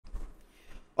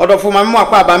Odofo mama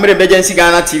akwa aba mere emergency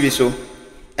Ghana TV so.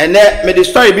 Ene me the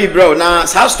story be bro na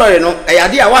sa story no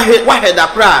eyade a wa da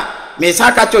kra me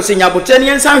sa ka to se nyabote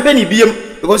ne nsan hwe ni biem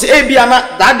because e bia na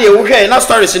that day wo hwe na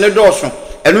stories ne do so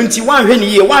enu nti wan hwe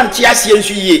ni ye wan tie ase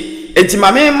ensu ye enti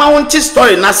mame ma won ti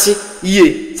story na se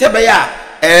ye se be ya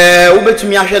wo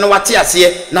betumi ahwe no wate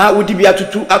ase na wodi bia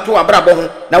tutu ato abrabo ho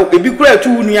na ebi kura atu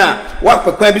nu a wa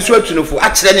kwakwa bi so atunofo a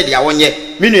kire ne dia wonye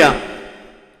menua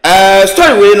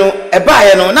story we no eba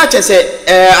ye no na chese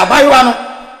abayewa no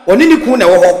oni ni kun na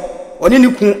wo ho oni ni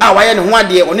kun a waye ne ho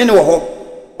ade oni ne wo ho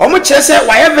omo kire se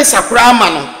waye visa kura ama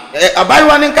no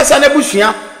abayewa ne nkasa na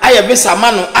busua aye visa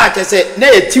ma no a chese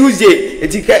na e Tuesday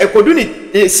etika ekodu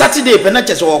ni Saturday pe na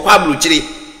chese wo kwa abrochire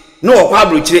no wo kwa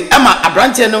abrochire ama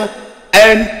abrante no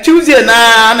Tuesday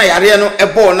na yare no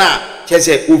ebo na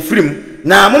chese ofirim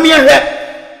na momye hwe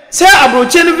se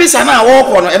abrochire no visa na wo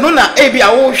ko no eno na ebi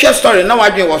a wo hwe story na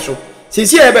wadwen wo so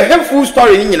sisi e be hwe full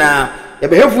story ni nyina ye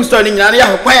be hwe full story ni nyina na ya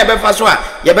kwan ye be fa so a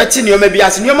ye be ti nioma bi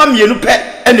ase nioma mienu pe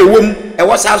ena ewom e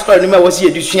wo sa story ni ma wo si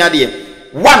edusua de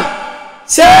 1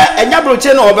 se enya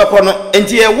abrochire na obekọ no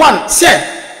enti e 1 se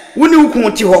woni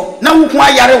wukun ti ho na wukun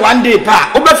ayare one day pa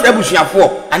obefra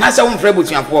busuafo anase wo mfra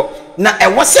busuafo na e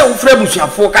wo se wo fra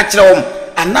busuafo ka kire wo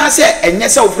anase enye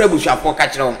se wo fra busuafo ka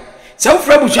kire wo se wo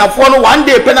fra busuafo no one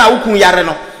day pe na wukun yare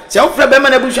no se wo fra be ma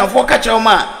na busuafo ka kire wo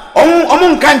ma omo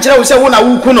nka nkire wo se wo na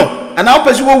wukun no ana wo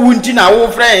pese wo wunti na wo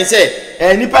fra yen se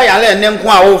nipa yare enne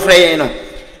nko a wo fra yen no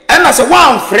ena se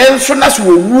wan fra nso na se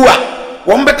wo wu a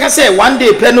wo mbeka se one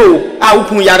day pe no a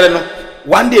wukun yare no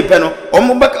one day pe no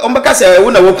ombeka se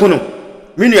wo na wokun no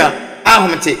menua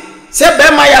ahomte se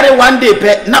be ma yare one day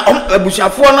pe na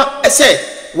abusuafo no ese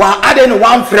wa ade no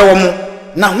wan frɛ wo mo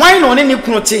na hwan no ne ni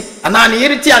kunu te ana ne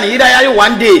yire te ana yire yare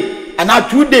one day ana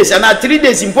 2 days ana 3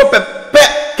 days impo pe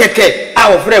keke a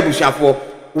wo frɛ abusuafo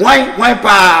hwan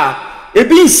pa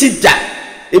ebi nsi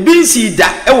da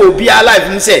e wo bia live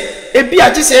mu se ebi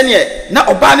age se ne na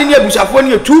oba ne abusuafo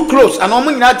ne too close ana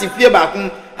omo nyina te fie ba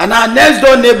kun ana next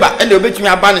door neighbor ene obetumi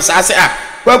aba ne sa se a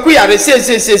kwaku yare se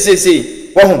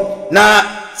wo na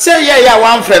se ye ya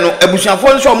wan frɛ no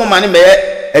abusuafo nso omo mane me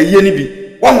aye ni bi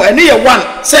wo ene ye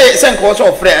 1 se nko so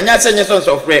frɛ anya se nye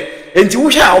so frɛ enti wo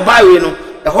hwa oba we no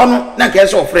ho no na nke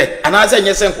so frɛ ana se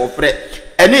nye se nko frɛ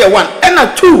ene ye 1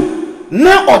 ena 2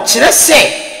 na o kire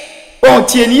se o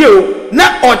tieni o na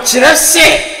o kire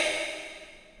se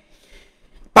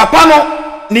papa no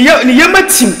ni ye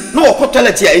matim na wo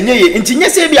toilet ya enye ye enti nye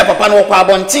se bia papa no wo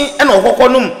abonten ena wo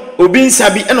nom obi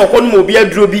nsabi ena wo nom obi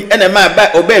aduro bi ena ma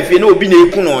ba oba afie na obi na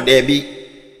eku no da bi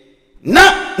na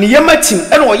ni ye matim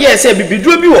ena wo ye se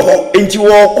bibiduro bi wo ho enti wo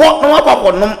kɔ na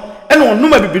wakɔ nom ena wo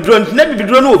nom bibiduro na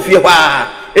bibiduro na ofie hwa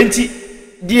enti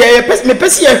die ye me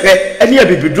pese ye hwɛ ena ya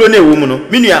bibiduro na ewo mu no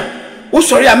menua wo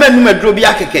sɔre a ma num aduro bi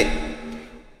akeke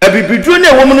bibiduro na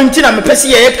ewo mu no nti na me pese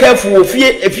ye careful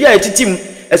ofie efie a etitim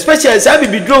especially say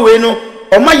bibiduro we no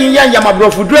oma yinya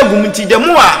yamabrofuduro agum nti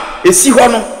demo a esi ho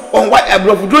no onwa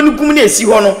abrofuduro ni gum na esi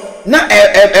ho no na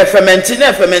ferment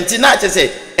na chese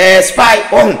spy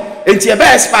on enti e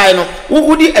ba spy no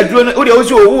wudi aduro no ode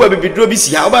ozi owu bibiduro bi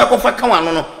si ha oba kofa kan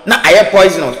wano no na aye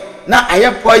poisonous na aye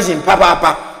poison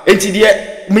papa enti de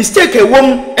mistake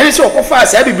ewom ene se okofa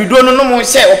say bibiduro no mo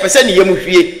se opese ne yem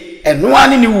hwie eno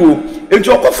ani ni wuo enti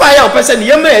okofa ya opese ne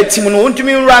yem atim no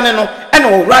ontumi nrane no ene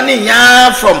o rane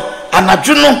ya from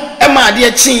anadwo no e ma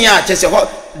ade chin ya chese ho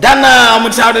dana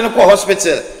omutade no ko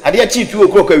hospital ade chin 2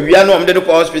 o'clock awia no omde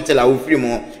ko hospital a ofiri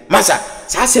mo masa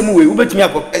sa asem we ubetumi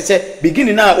akose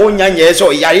beginning na onya nya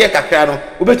so yare kakra no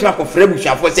ubetumi akofre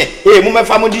busuafo se mo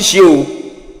mefa mo di hie o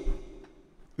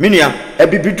minua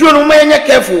ebibiduro no mo yenye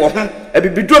careful wo ho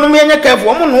ebibiduro no mo yenye careful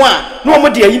wo mo no a no mo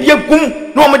de ayibia gum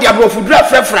no mo de abrofuduro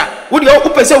afrafra wo de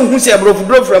opese wo hu se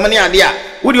abrofuduro fra mo ne ade a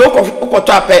wo de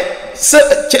okoto apɛ se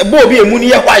bo bi emu ni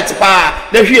ye white pa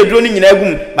na hwie eduro ni nyina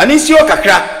gum ma ne nsi o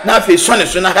kakra na afi sone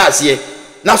so na ha ase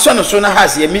na sone so na ha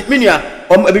ase minua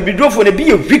ebibiduro fo ne bi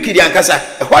ye wikiri ankasa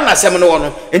ho na asem no wo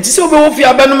no enti se obe wo fi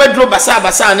aba no maduro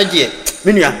basa ne de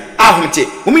minua ahomte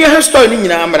wo me ye story ni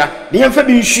nyina amra ne ye fa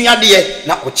bi nsua de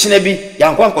na okina bi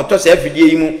yankwa nkoto sa afidie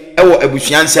yi mu ewo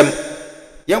abusua nsem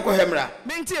yenko hemra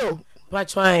mentio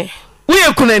patwai wo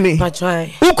ye kunani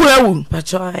patwai ukura wu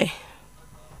patwai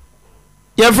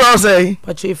ye from say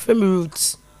patwai from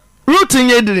roots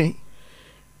nyediri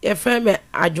ye from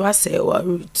adwa say wa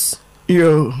roots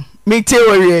yo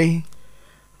mentio we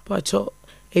patwo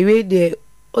ewe de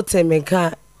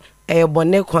otemeka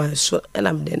bone kwan so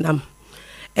na mde nam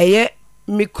eye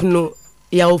mikunu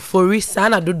ya ofori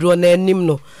sana dodo na anim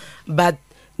no but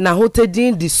na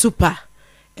hotedin di super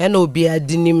obi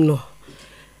adinim no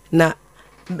na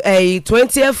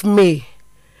 20th May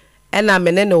ena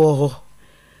menene wo ho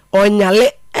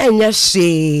onyale enya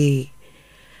hwe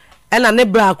ena ne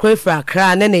bra akwafra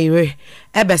kra ne ire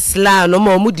ebesla no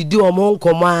ma omudidi omo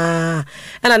nkoma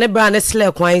ena ne bra ne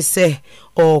sle kwan se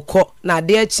okọ na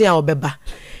ade achi a obeba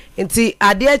nti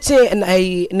ade achi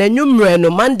na nwumre no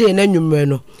Monday na nwumre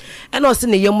no ena o se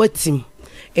ne yem atim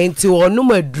nti wonu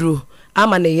maduro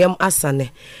ama ne yem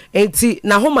asane nti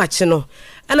na homache no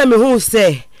ena me hu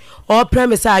se o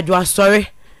premise adwo asori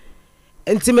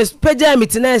nti me pagya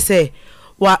mitina se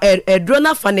wa edro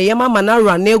na fa ne yem ama na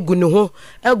run egu ne ho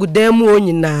egu dan mu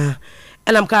onyina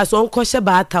ena mka so onko hye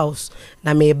bath house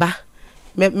na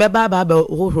meba ba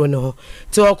hohoro ne ho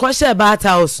ti okọ hye bath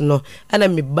house no ena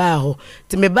me ba ho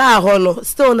ti me ba ho no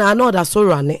still na another so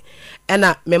run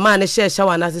ena me ma ne hye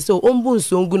shower na se ombu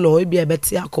nso ngu no e bia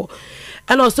beti akọ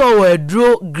ena so we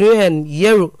edro green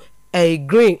yellow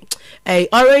green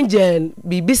orange and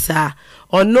bibisa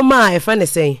onoma e fa ne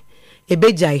sen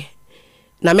ebejai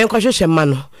na me nkwahwehwe ma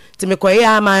no ti me koye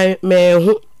ama me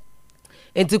hu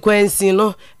enti kwansi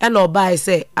no ena obai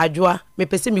se adwoa me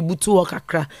pese me butu wo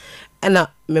kakra ena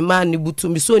me ma ni butu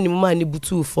me so ni ma ni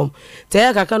butu fom te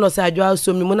ya kaka no se adwoa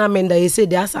so me mu na menda ye se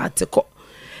de asa ateko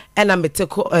ena me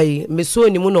teko me so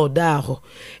ni mu no da ho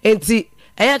enti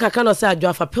eya kaka no se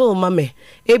adwoa fa pel ma me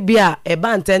ebia e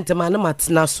ba ntente ma na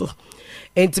matena so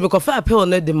enti me kofa apel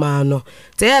no de ma no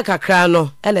te ya kakra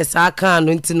no ene sa kan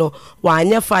no enti no wa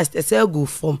anya fast e say go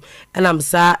form ena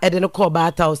msa e de no call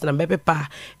bath house na bepepa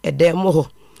e de mo ho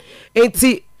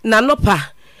enti na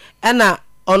nopa ena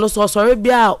ono so sori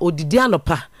bia odidi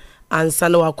anopa ansa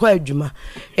na wakọ adwuma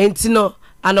enti no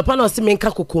anopa no se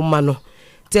menka kokoma no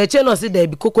te eche no se da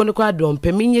bi koko ne kwa dom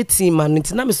pe menye tima no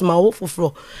enti na mesoma wo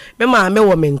foforo me ma me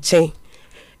wo menchen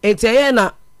enti ye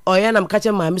na oya na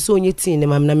mkache maami so onye tin ne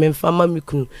maami na memfa ma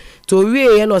mikunu to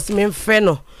wie ye no se memfre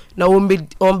no na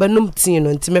ombenum tin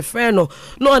no nti mefre no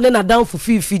no ne na down for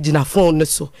fifi gina phone no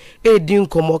so e di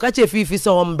nkomo kache fifi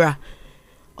so ombra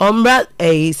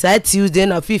sa Tuesday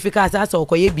na fifi ka sa so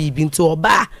okoye bibi nti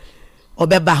oba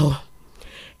obeba ho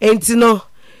enti no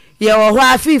ye wo ho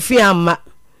afifi amma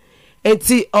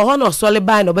enti oho no sole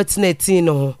bai no betina tin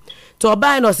no to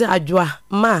oba no se adwoa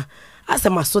ma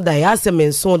asema so da ya asema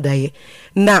nso da ye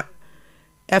na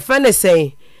efene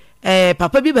sei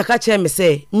papa bi beka che me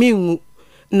say minwu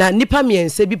na nipa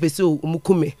miense bi pese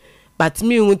omukume but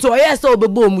minwu to yes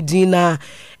obebo omudin na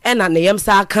ena ne yem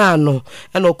sa aka no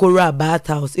ena okora bath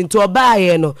house into oba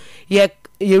ye no ye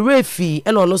refi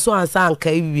ena ono so ansa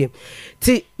anka ewie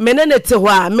ti menene te ho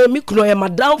a me kuno ye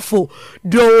madamfo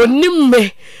do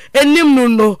onimme enim nu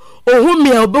no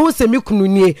ohumi a obehu se mikunu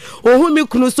nie ohumi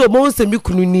kunu so obehu se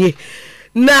mikunu nie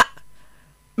na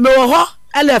me wo ho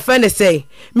ele fe ne sei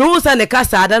me hu sa ne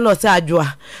kasa ada no se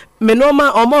adwoa me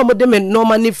normal omo de me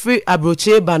normal ni free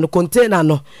abroche ba no container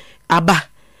no aba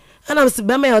ana mse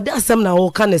be me ode asem na wo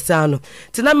ka ne sa no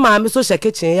ti na ma me so hye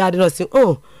kitchen ya de no se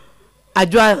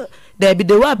adwoa da bi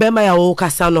de wa be ma ya wo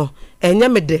kasa no enye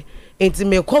me de enti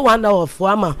me ko 1 hour fo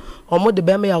ama omo de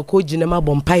be me ya ko gine ma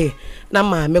bompaye na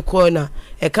ma me ko na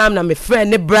e kam na me friend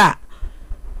ne bra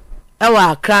e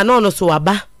wa kra no no so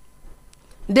waba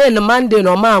den Monday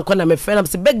no ma anko na me friend am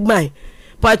se big man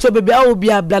pacho baby awo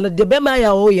bia bla no de be ma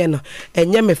ya wo ye no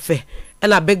enye me fe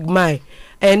na big man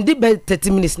and the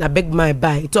 30 minutes na big man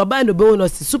buy to buy no be no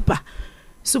super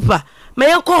me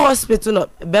ya ko hospital no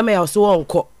be ma ya so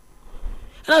wonko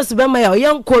na so be ma ya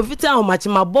yanko vita o machi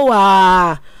mabo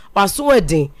wa so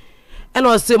wedding and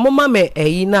o se mama me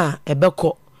eyi na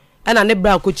ebeko na ne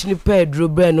bra ko chini pa duro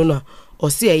bra no na o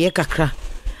se eye kakra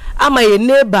ama ye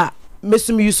neighbor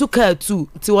mesum yusuka tu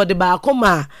ti wo de ba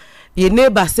akoma ye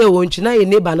neighbor se wonchi na ye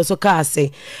neighbor no so ka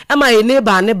ase ama ye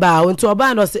neighbor ne ba wonti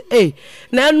oba no se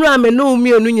na enu ame no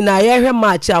mienu nyina ye hwe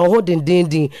match a ho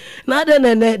dindindin na de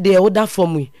ne de wo da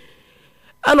form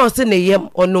ana se ne yem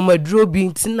onomaduro bi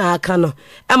ntina aka no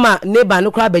ama neighbor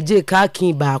no kra beje ka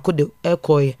kin ba ko de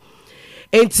ekoye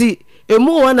enti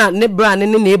emu wona ne bra ne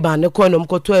neighbor ne ko no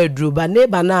mkoto aduro ba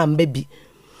neighbor na amba bi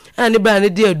ana ne bra ne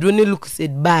de aduro ne look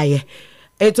said baaye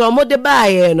enti omode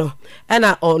baaye no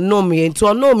ana onom ye enti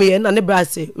onom ye na ne bra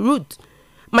se root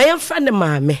my friend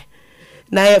maame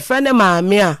na ye friend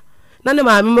maame a na ne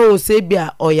maame ma wose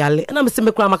bia oyale na me se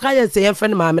me kra maka ye se ye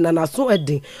friend maame na so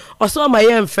edin oso ma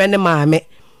ye friend maame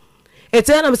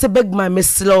enti na me se big man me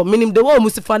slow minim de wo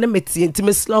musifa ne meti enti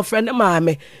me slow friend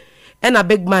maame ena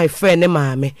big man friend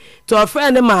maame to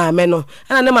friend maame no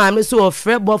ana ne maame so o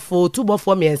friend bofo two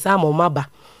bofo me ensa ma maba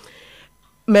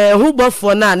me hu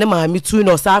bofo na ne maame tu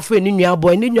no sa friend ni nua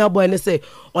boy ne say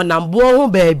onambo hu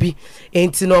baabi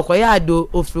enti no koya ado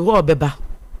ofri ho obeba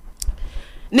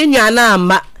ne nua na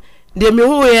ama de me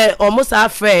hu ye omo sa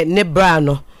friend ne bra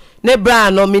no ne bra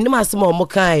no minim asem o mo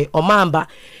kan o mamba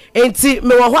enti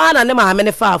me wo hwa na ne maame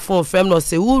ne fa phone frem no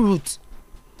say who root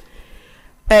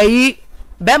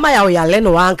bema ya oyale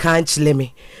no wan kan chile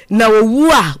me na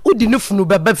owu a udi ne funu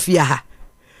beba fia ha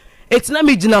etina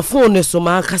me gina phone ne so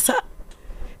man kasa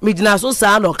me gina so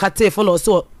sa na okate phone no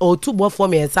so o tubo for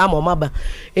me ensa ma maba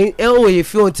o ye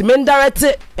fi onti me direct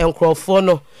enkrofo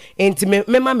no enti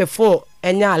me ma me phone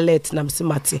enya alert na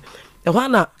msimate ehwa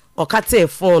na okate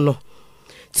phone no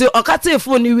ti okate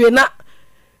phone ni we na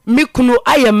mikunu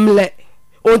ayemle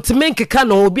ontime nkeka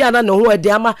no obi ana no ho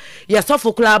ade ama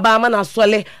yesofo kura ba ama na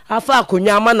sole afa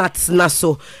akonwa ama na tsena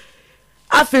so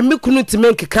afi mikunu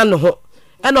time nkeka no ho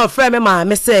e na ofre me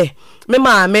maame se me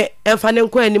maame emfa ne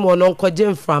nkwa anim ono nkwaje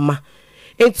mframa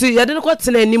enti yade ne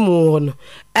kwatena anim ho no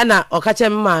e na okache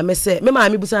me maame se me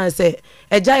maame busan se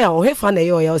eja ya ho hefa na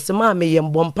ye o ya se maame ye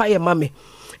mbompa ye mame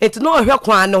enti no ohwe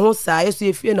kwan ne ho saa yeso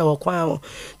ye fie na wo kwan ho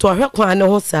to ohwe kwan ne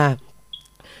ho saa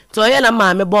to ye na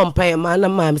maame bompa ye ma na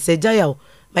maame se eja ya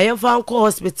my young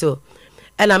hospital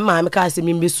and a mamma cast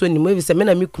me be so ni we say me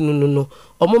na me kunu no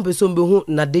omo be so be hu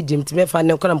na de jim ti me fa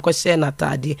ne ko na ko share na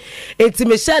tade enti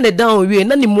me share ne down we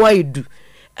na ni mo ayedu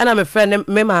and am friend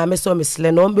me mamma so me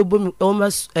sle no be bo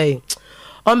almost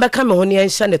on be come ho ne en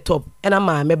share ne top and a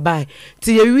mamma buy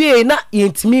ti ye we na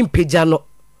yentimi mpagya no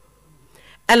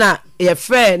ana ye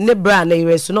friend ne bra na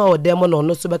ire so no dem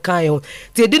no so be kan ho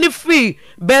ti di ni free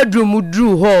bedroom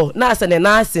dru ho na asa ne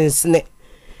na sensene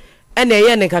ene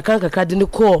ye ne kaka de ne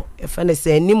ko efa ne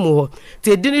se anim ho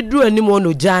te de ne duru anim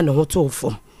no gya ne ho to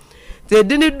fom te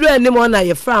de ne duru anim na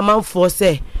ye fra amanfo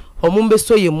se omumbe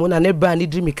so yemu na ne bra ne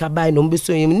drimi ka bai no mbe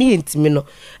so yemu ni ntimi no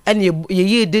ene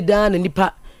ye deda na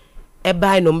nipa e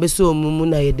bai no mbe so mumu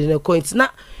na ye de ne ko ntina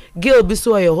girl bi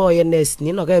so ye ho ye nurse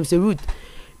ni no ga se root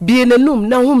bi enanum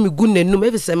na ho migu nanum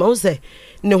e se ma ho se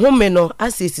ne home no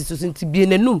asisi so nti bi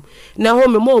nanum na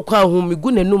home mo kwa ho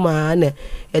migu nanum a na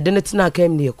e de ne tina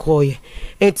kam ne koye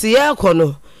enti ye ko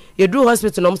no ye do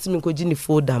hospital no msimi ko gini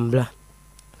folder mbla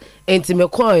enti me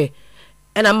koye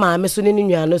ena ma me so ne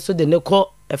nwa no so de ne ko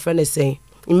e frene sen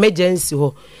emergency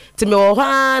ho ti me wo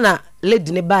hwa na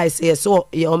lady ne bai se so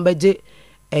ye ombeje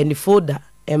ni folder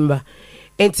emba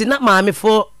enti na ma me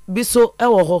fo bi so e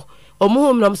wo ho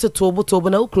omo na mse tobo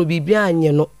na ukro bibia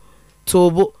anye no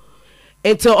tobo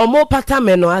enti omo pata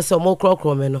me no ase omo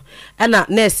krokro me no na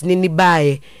nurse ni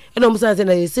bae ena omo say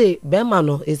na say be ma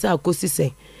no ese akosi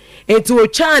sen enti o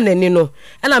twa nani no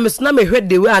na me so na me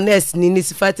hwede we nurse ni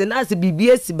sifate na ase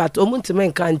bibia si but omo ntime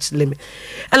nka nchile me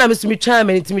na me so me twa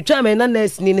me na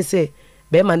nurse ni say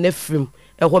be ma na frim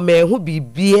e ho me hu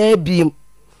bibia bi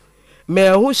me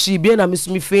hu shi bi na me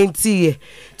so me fenti ye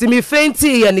ti me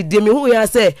fenti ye ni de me hu ya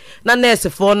say na nurse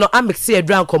for no amexe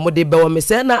edran komode be wo me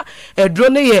say na edro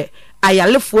ne ye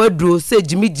ayalefo aduro se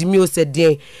jimi o se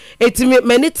den eti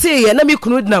me ne tie ye na me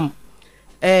kunu nam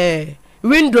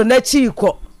window na chi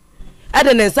ko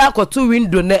ade ne nsa akoto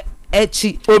window na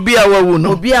echi obi a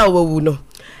wawu no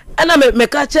ana me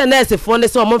ka che nurse fo ne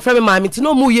se o mo frɛ me maami ti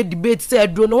no mu ye debate se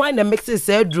aduro no why na mix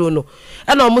se aduro no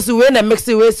ana o mo se we na mix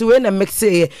we na mix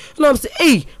ye no mo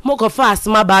se mo ko fast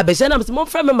ma ba be she na mo se mo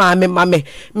frɛ me maami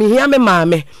me hia me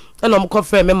maami ana mo ko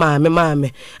frɛ me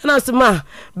maami ana se ma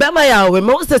be ma ya we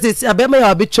mo se be ma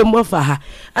ya be twem fa ha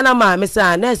ana maami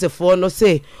sa nurse fo no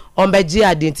se on be gi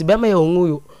ade nti be ma ya onwu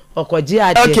yo okoji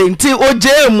ade okay nti o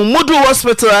je mudu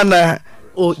hospital ana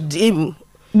o dim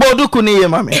bodu kuni ye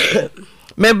mami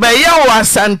me be ya wa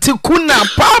asante kuna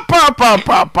pa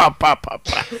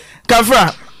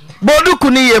kafra bodu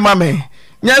kuni ye mami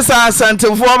nyasa asante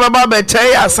fo baba be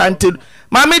chai asante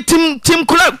mami tim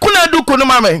kuna du kunu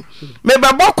mami me be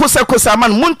boku se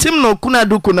kusaman mun tim no kuna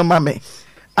du kunu mami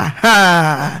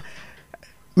aha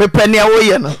me pania wo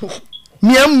ye no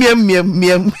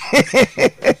miam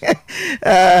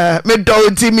me do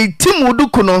ti mi tim udu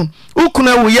kunu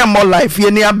ukuna wo ye mo life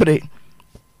ye ni abre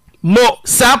mo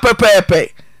sa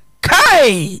pepepe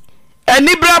kai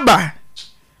ani braba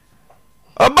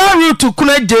oba rutu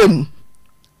kuna jem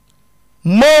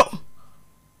mo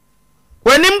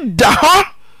wenim da ho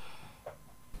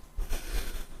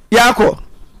yako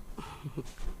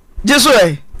jesu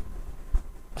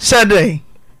shade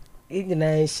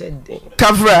igna shade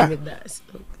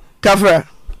kafra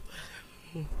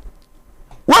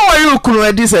what were you kunu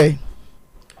edi say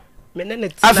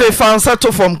afe fansa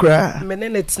to form kra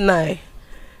menene tonight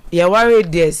you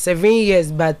worried there 7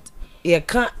 years but you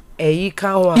can't you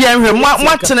can't yeah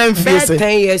what tena mfie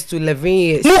 10 years to 11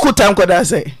 years mukuta nkoda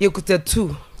say you could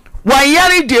 2 one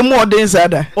yari de mo den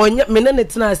sada onya menene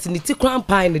tena asiniti kran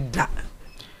pine da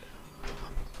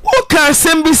o kan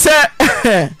sembi say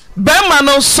be ma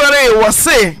no sore wo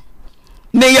say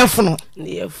ne yefunu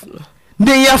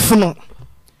ne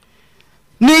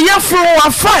yafunu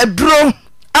wafa aduro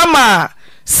ama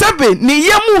sebe ne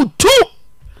yamu tu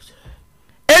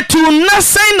etu na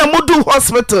sai na mudu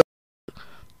hospital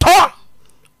to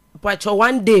pacho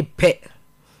one day pe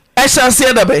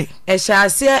ehyasie da be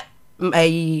ehyasie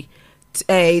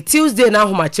Tuesday na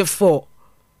homache 4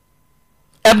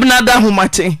 ebnada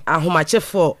homache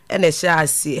 4 ene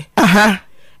ehyasie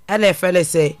ene efene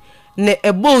say ne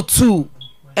ebo 2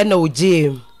 ene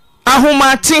ojem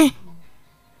ahomache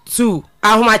 2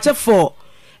 ahomache 4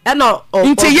 eno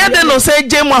nti yede no say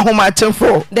jem ahomache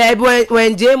 4 there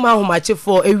when jem ahomache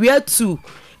 4 ewia 2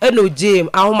 eno jem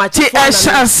ahomache 4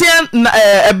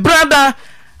 ehyasie brother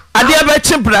ade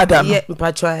abechi brother yeah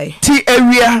mpatwai ti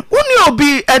ewia woni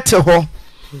obi ete ho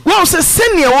wo se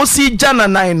senior wo si jana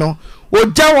nan no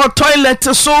oja wo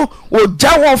toilet so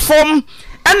oja wo form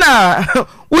ana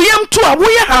woyam to a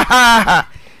woyɛ ha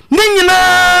ne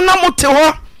nyina na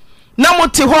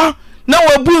mote ho na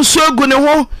wabu nso agu ne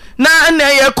ho na ana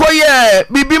yɛkɔyɛ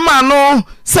bibi ma no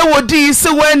sɛ wodi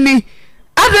sɛ wani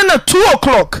ade na 2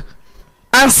 o'clock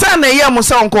ansa na yɛ mo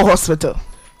sɛ onko hospital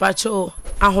pacho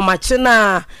ahomache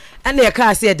na ana yɛ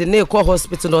ka sɛ de ne kɔ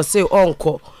hospital no say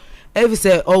onko evi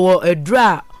sɛ owo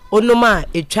adura onoma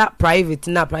etwa private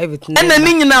na ana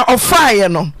ne nyina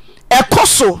ɔfaaye no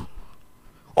ɛkɔso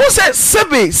o sɛ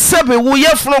sebe wo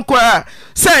yɛ funu kwa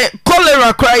sɛ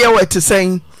cholera kwa yɛ wete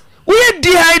sɛn wo yɛ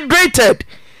dehydrated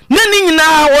na ne nyina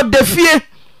odafie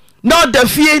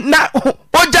na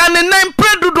oja ne nan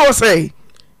predudo sɛ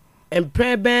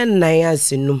empre ben nan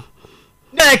asinum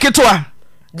na ketwa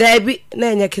dabi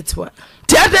na nya ketwa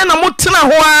tiade na motena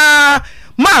ho a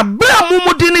ma bra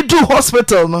mumudi ni do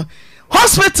hospital no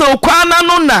hospital kwa na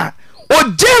no na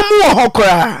ojemu wo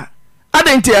hokora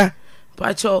adentia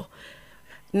pacho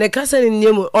ne kasa ni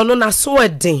nyemu ono na so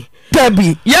eden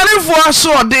dabi yarefo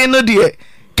aso eden no de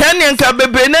kanye nka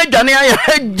bebe na adwane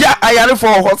ayaja ayarefo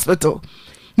hospital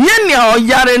nyenia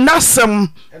oyare nasem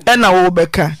na wo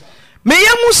beka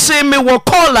meyemu se me wo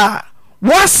kola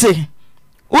wase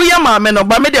uya maame no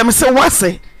ba me de me se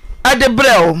wase ade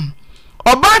breo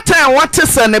obatan wate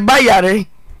se ne bayare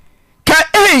ka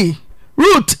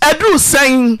root adru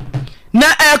sen na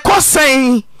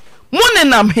ekosen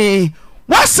munenam he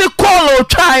wase kolo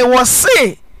try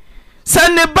wase se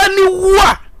ne bani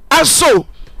wa aso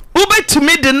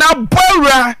ubetimi de na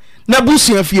bora na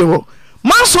busia fie ho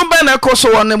maso be na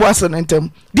ekoso won ne wase nentem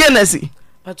de na si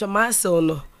pacho maso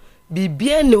no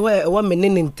bibia ne wo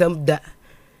menene ntem da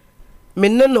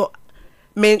menno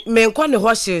men kwa ne ho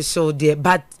hyehyɛ de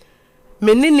but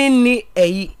menene ni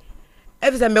ayi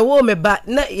every me wo me ba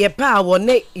na ye pa wo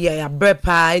ne ye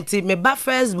abrepa nti me ba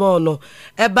first born no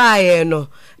e ba ye no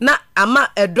na ama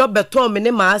edo beto me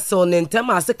ne ma ase ne ntem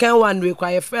ase kan one we kwa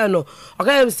ye friend no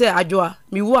okay me say adwoa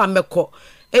me wo amekɔ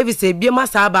every say bia ma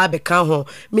sa ba be kan ho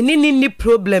menene ni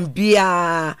problem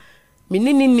bia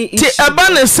menene ni ti eba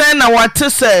ne sen na wate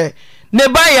se ne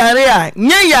ba yare a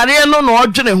nye yare no na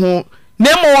odwene ho na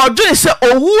mo odwene se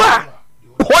owu a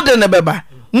hode ne beba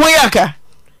mo yaka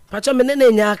pacho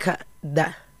menene nyaka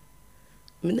da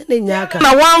menene nyaka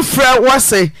na one frɛ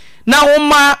wase na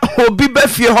woma obi ba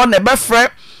fie ho ne be frɛ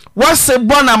wase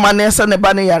bona mane se ne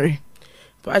ba ne yare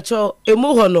pacho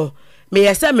emu ho no me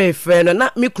yese me frɛ no na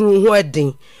me kru ho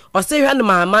adin o se hwa ne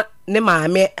mama ne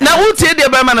maame na wutie de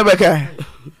be ma ne beka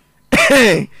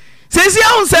sesi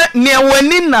ahun se ne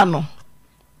wani na no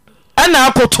ana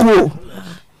akotuo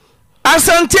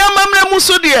asante amamra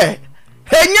muso de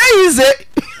henya yize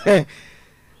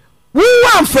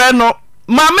wuwa mfrɛ no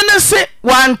maame ne se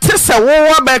wante se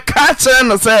wowa bɛka kyerɛ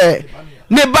no sɛ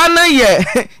ne ba no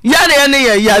yɛ yare ne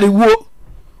yɛ yarewo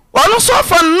ɔno so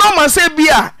fa nnɔma sɛ bi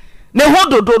a ne ho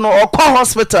dodo no ɔkɔ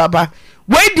hospital ba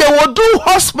wei deɛ wɔdu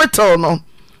hospital no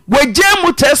wɔgye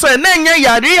mu kyerɛ sɛ na ɛnyɛ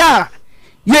yare a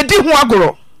yɛdi ho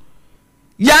agorɔ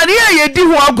yare a yɛdi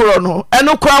ho agorɔ no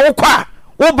ɛno kora wokɔ a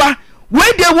woba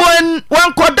wei deɛ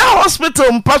wɔnkɔda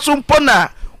hospital mpa so mpo na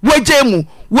wɔgye mu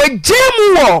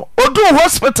wɔ odu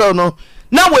hospital no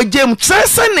na wɔgye mu kyerɛ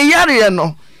sɛ ne yareɛ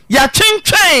no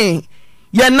yɛatwentwɛn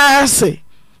yɛna ase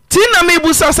ti na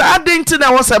mebusa sɛ ade nti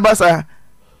na wɔ sɛ ba saa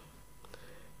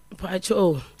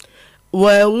pacho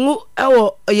wɔnwu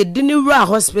ɛwɔ yɛdini wura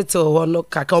hospital hɔ no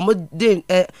kaka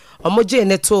ɔmo gye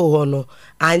ne to hɔ no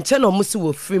ankyɛ na ɔmo si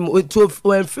wɔ firim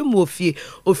wɔmfirim wɔ fie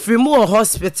ofirim wɔ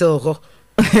hospital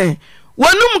hɔ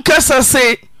wɔnum kasa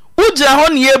sɛ wogyina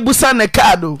hɔ ne yɛbusa ne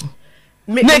card o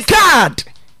ne card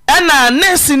ɛna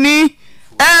nurse ni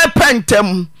ɛpɛ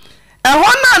ntɛm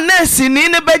ɛhɔ na nurse ni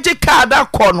ne bɛgye card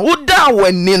akɔ no woda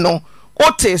w'ani no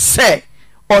wote sɛ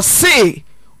ɔse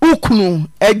wokunu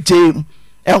agyem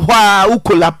ɛhɔ a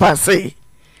wokola pase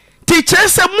Teacher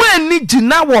say mo ani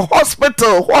gina wo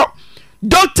hospital ho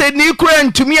doctor ni kura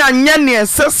ntumi anya ne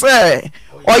sese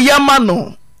oyama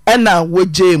no na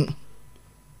wogem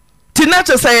tina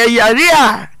che say yare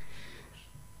a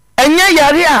enya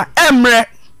yare a emre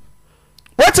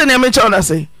what na me chona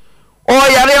say o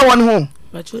yare won ho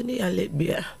Machoni yale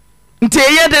bia nti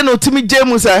eye de no tumi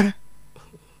gemu sa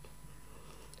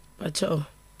Pacho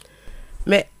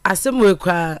me asem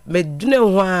kwa me dune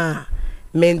ho a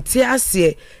mente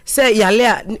ase se yale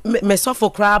a me sofo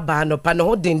kra ba no pa no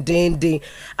ho dendenden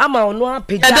ama ono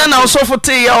apegya e na sofo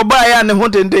te ya oba ya ne ho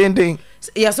dendenden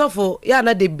ya sofo ya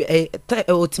na de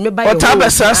otime ba ya ota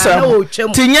besasa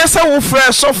tinye se wo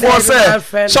frɛ sofo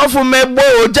se sofo mebo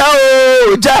oja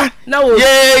oja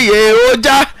ye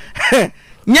oja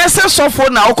nye se sofo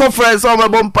na wo frɛ se o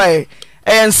mebo mpa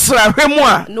ensra hwemu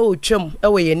a na otwam e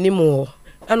we yanim ho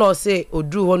na o se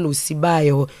oduru ho no si ba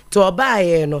ye ho to oba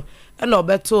ye no na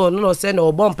obeto no se na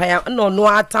obom pa ya na no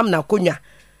atam na konwa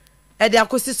e de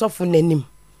akosi sofo nanim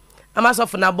ama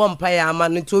sofo na bom pa ya ama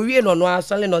no to wie no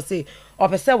asole no se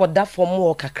opese woda fom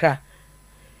wo kakra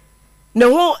ne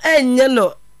ho enye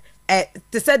no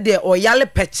te se de oyale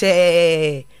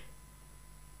peche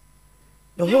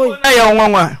ne ho ya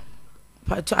nwanwa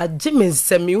pato agime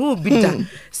nsemi hu bida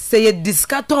se ye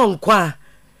diskaton kwa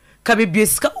ka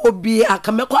bibieska obi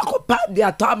akamekwa akopa de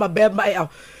ato ama be ma ya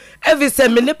every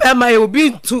semi ne be ma ya obi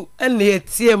ntu ene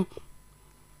etiem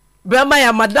be ma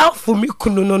ya madafo mi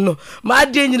kunu no ma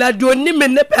de nyina de oni me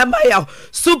ne be ma ya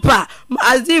super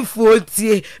mazifu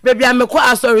otie bebi amekwa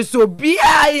asori so obi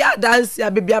ya dance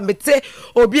ya bebi amete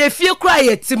obi efie kura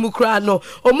ya timu kura no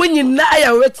omunyina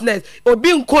ya witness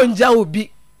obi nkonja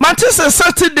obi Matisa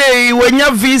Saturday when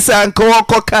your visa and go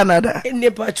Canada. Ni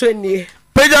patroni.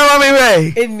 Pejama me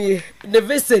way. Eni the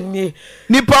visa ni.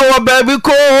 Nipa wa baby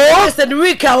ko. Listen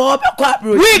week a obe kwa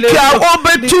bro. Week a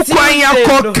obe tu kwa ya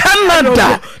ko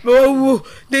Canada. No,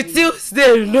 the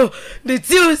Tuesday no. The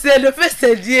Tuesday the first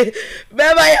day.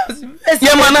 Baba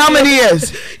ya man how many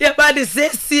years? Yeah, but the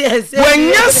 6 years. When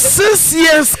you 6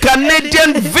 years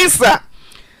Canadian visa.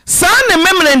 San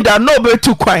memlenda no be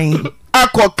tu kwa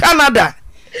ako Canada.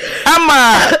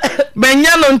 Ama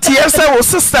benyano ntie se wo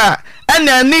sister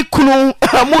ena ni kunu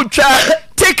amutwa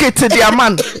ticket dia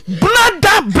man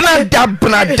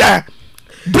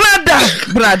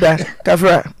brother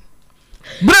kafra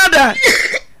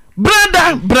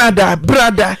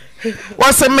brother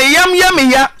wase meyam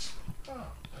ya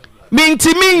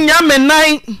mintimi nya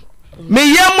menai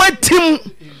meyam atim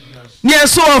nie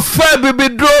so ofa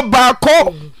bibidro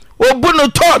baako obuno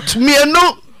tot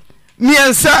mienu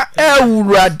miensa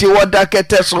ewurade woda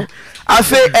kete so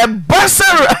afi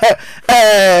ebasar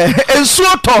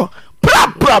ensuoto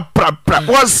pra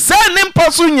wosane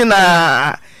mposo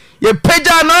nyina ye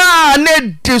peja na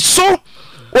ne diso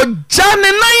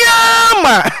ojane na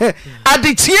yama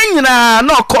aditie nyina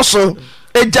na okoso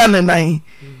ejane nan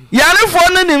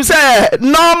yarefo no nim say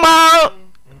normal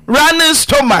running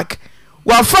stomach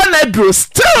wa fanedro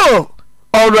still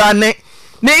or running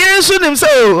ne yesu nim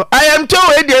say I am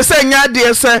told we dey say nya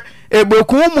dey say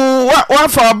eboku mu wa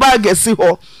fa bag si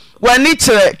ho wani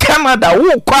kire Canada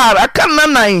wo kwara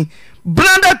kananan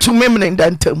brother to memne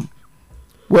dantam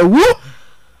wawu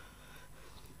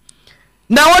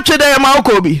na watche dey ma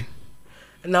okobi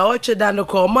na watche da no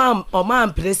ko o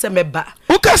prese meba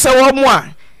ukasa wo mu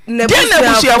a ne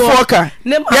busuafo ka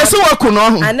yesi waku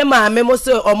no ho ane ma me mo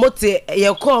se omote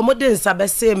ye ko omode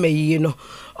nsabese mayi no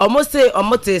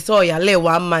omote so ya le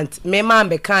 1 month me ma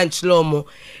be kan chlo mo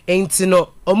enti no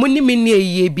omuni mi ne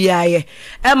yiye biaye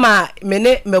e ma me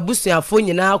ne mabusuafo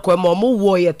nyina akwa ma omo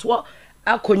wo ye to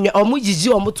akonya omo jiji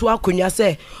omo to akonya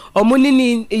se omuni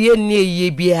ni ye ne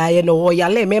yiye biaye no wo ya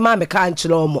le me ma be kan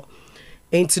chlo mo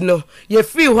enti no ye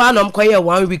free ho anom koye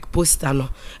 1 week poster no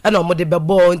e na omo de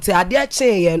bebo enti ade a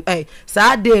chen ye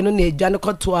saa de no na edwane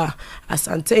koto a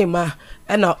asante ma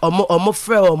e na omo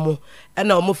frɛ omo e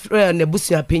na omo frɛ na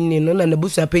busua panyin no na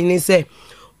busua panyin se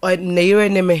na yire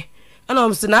ne me e na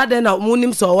omo se na ade na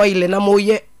munim so oyile na mo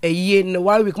ye eyie na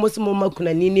 1 week mo se mo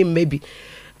makuna ni maybe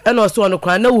e na so no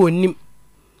kwa na wonim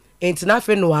enti na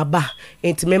fe no aba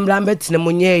enti memra mbetene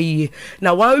mo nya eyie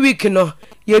na 1 week no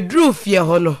ye dru fie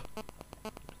ho no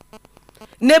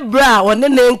ne bra one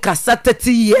ne nkasa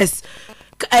 30 years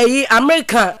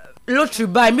America lottery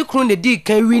buy me kru ne di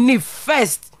kan win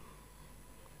first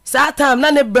saa time na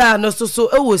ne bra no so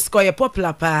e wo score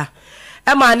popular pa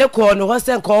e ma ne ko no ho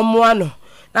se nko mo ano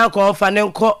na ko fa ne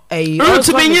nko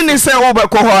root bi nyi ni se wo be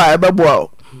ko ho a e be bo a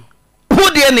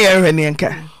hu de ne ehwe ne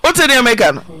nka o te ne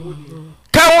meka no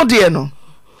ka wo de no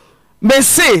me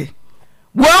say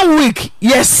 1 week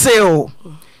yes say o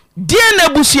deɛ na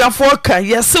busuafoɔ ka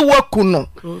yɛse waku no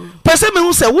pɛ sɛ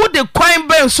mehu sɛ wode kwan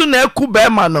bɛn so na aku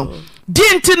bɛrima no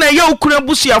deɛ nti na ɛyɛ wokuna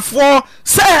busuafoɔ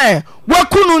sɛ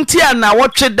waku no nti a na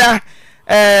wɔtwe da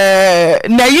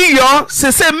na yiyɔ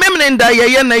sɛ sɛ memene nda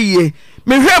yɛyɛ na yie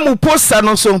mehwɛ mu posta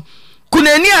no so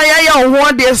kunani a yɛayɛ wo ho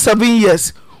adeɛ 7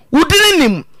 years wodine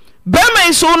nim bɛrima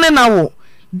yi so wo ne na wo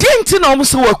deɛ nti na ɔmo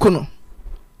sɛ waku no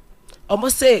ɔmo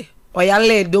sɛ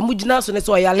ɔyale de ɔmo gyina so ne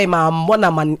sɛ ɔyale maambɔ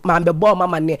na maambɛbɔ ɔma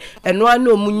manneɛ ɛno a ne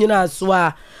ɔmo nyina so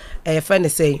a ɛyɛfɛ ne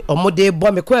sɛ ɔmo de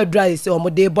bɔ me kɔ adura sɛ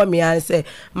ɔmo de bɔ me a sɛ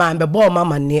maambɛbɔ ɔma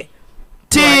manneɛ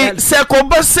ti sɛ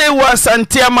kɔbɔ sɛ wɔ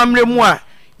asante amammerɛ mu a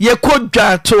yɛkɔ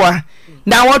dwaatoa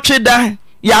na wɔtwe da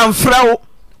yɛamfrɛ wo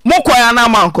mokɔ ya na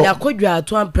mankɔ yɛakɔ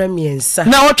dwaatoa mpɛ mmiɛnsa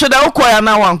na wɔtwe da wokɔ ya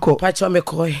na wankɔ pakyɛ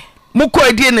mekɔɛ mokɔ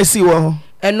adie na si wɔ hɔ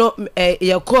ɛno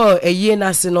yɛkɔ ayie no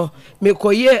ase no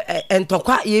mekɔyɛ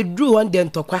ntɔkwa yɛduru hɔ de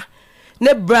ntɔkwa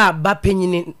ne bra ba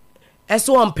panyini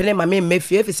ɛsɛ wɔmpene ma memmɛ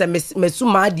fie ɛfiri sɛ masu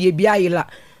maadeɛ bi ayela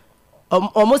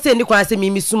ɔmo sɛ ni kwan sɛ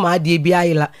mimi su maadeɛ bi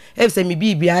ayela ɛfiri sɛ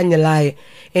mebiibi anyelaeɛ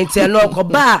enti ɛno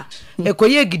ɔkɔba a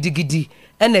ɛkɔyɛ gidigidi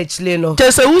ɛna akyile no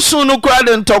kyɛ sɛ wosu no koraa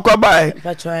de ntɔkwa bae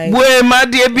bue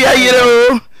maadeɛ bi ayere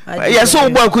o yɛsɛ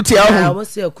wobɔ akutia ho ɔmo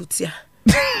sɛ akutia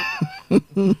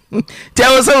tia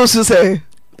wo sɛ wosu sɛ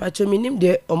pacho minim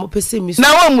de omo pese mi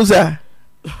na wa muza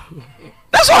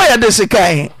that's all ya de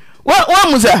sekai wa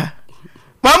muza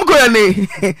mam ko ni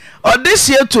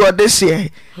odese to odese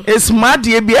is mad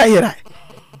ye bia hira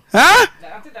ha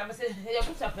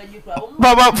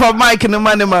baba for mike no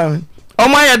man man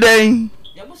omo ya den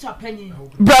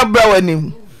bra bra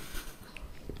wanim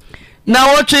na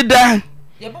wo tweda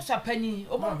ye busa panyi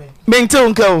omo mente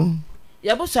unka o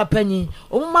ye busa panyi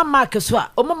omo ma mark so a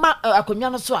omo ma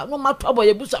akonwa no so a no ma tobo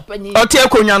ye busa panyi o te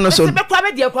akonwa no so se be kwa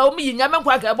me de kwa omo yi nyame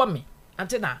kwa ka ebo me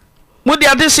antena mu de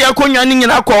ade se akonwa ni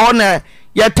nyina ko ho na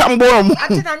ye tambo mu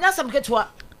antena nya sam ketwa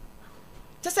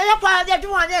se se ye kwa de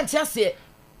dwo anya ntia se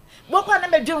mo kwa na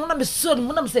me dwo ho na me so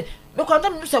mu na me se me kwa na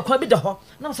me so kwa bi de ho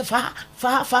na me se fa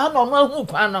no no ahu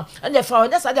kwa no anya fa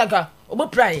nya sa de ka obo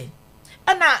prai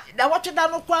ana da watwe da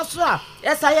no kwa so a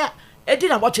yesa ya edi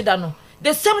na watwe da no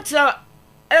the same thing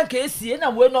enka esie na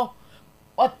we no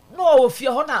no ofie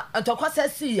ho na ntokwa sa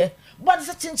sie bo de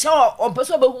se chinche o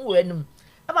peso be hu we num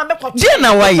ama me kwa je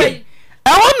na waye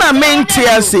ewo na menti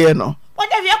ase no o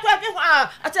de wie kwa bi ho a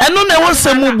eno na wo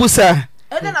semu busa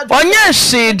onye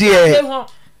hye de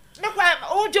me kwa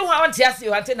o je ho a won ti ase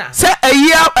ho antena se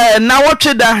ayia na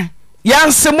wotwe da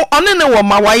yansemu one ne wo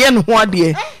ma waye ne ho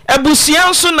ade abusia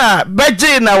nso na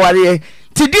beje na ware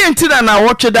ti di ntina na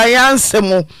wotwe da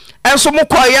yansemu enso mo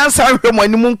kwa yansa hwemo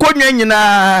ani mu nkonwa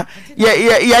nyina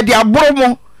ya de aboro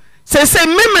mo se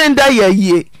memenda ya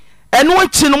yie eno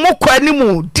achi no mo kwa ni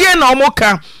mu die na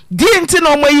omoka die ntina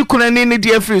omo yi kunani ne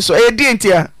die free so e die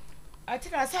ntia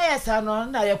atina sa yesa no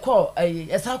na ye ko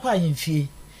yesa kwa yemfie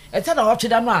eta na wotwe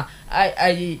da no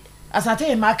a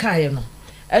asante ma kan ye no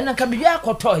eno ka bibi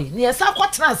akotoi ne yesa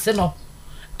kwotena se no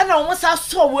ena omo sa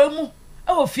so wa mu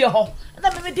e wo fie ho na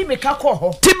me di meka ko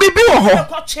ho ti bibi wo ho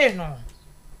ko che no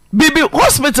bibi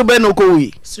hospital be no ko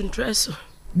wi suntreso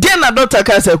die na doctor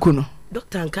ka sa ku no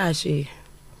doctor nka she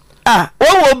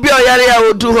wo bi oyare ya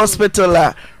odu hospital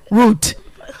a root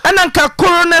ana nka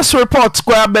coroner's report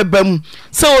kwa bebam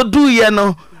se odu ye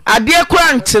no ade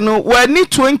kwa nche no wani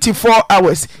 24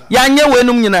 hours ya nye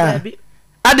wenum nyina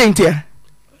adentia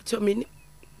to me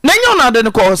nanyo na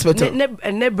ade ko hospital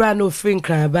ne bra no free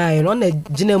nkran bae no na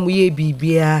gina mu ye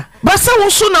bibia basa wo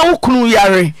so na wo kunu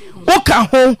yare wo ka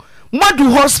ho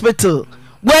madu hospital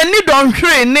wani don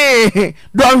hwe ne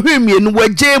don hwe mienu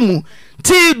wagemu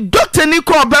ti doctor ni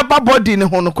ko obeba body ne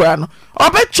ho no kra no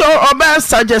obecho obe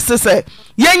suggest say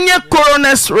yenye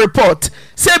coroner's report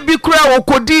say bi kra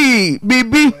wokodi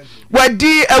bibi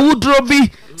wadi awudro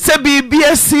bi say bibi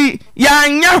asi ya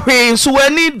nya hwe so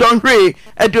wani don hwe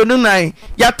aduonu nan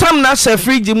ya tam na se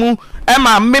fridge mu e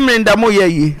ma memrenda mo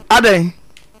yeyi aden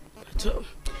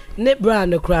ne bra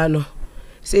no kra no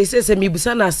se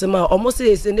mibusa na asema almost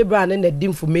se ne bra na the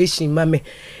information mame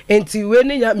enti we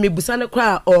ne mibusa ne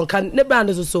kra on kan ne bra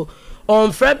no so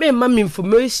on frame me mam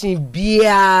information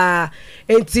bia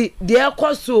enti de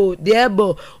akoso de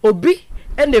ebo obi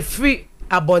and the free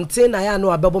abonte na ya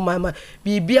no abebo mama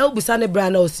bibia obusa ne bra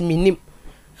na osiminim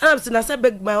am se na se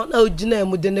beg my na ogina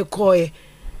mu de ne koye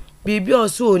bibia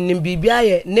oso onim bibia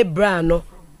ye ne bra no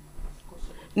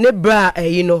ne bra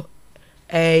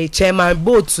chairman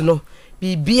boat no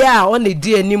bibia on the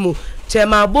di animu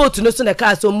chairman boat no so na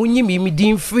car so munyi mi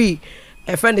din free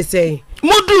a friend is saying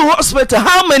mudu hospital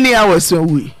how many hours are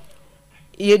we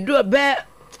you do be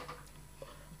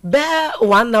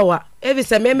 1 hour Every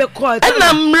say me call. And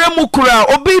mremu kura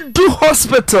obi do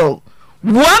hospital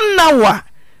 1 hour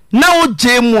now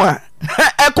jemwa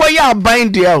ekoya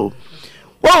bind dia o.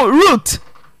 Well, Ruth,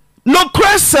 no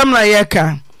cross some na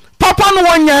yeka. Papa no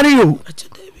wanyare o.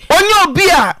 Onye obi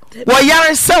a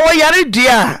wayare se wayare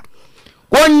dia.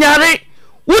 Wanyare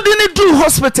wouldn't do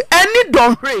hospital any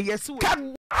don't pray. Yes.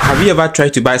 Have you ever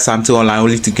tried to buy something online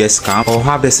only to get scammed, or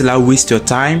have the seller waste your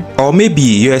time? Or maybe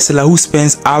you're a seller who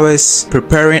spends hours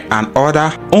preparing an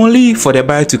order only for the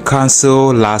buyer to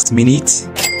cancel last minute?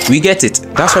 We get it.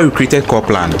 That's why we created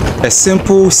Copland, a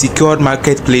simple, secured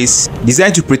marketplace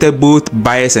designed to protect both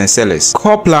buyers and sellers.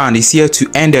 Copland is here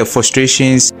to end their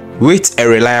frustrations with a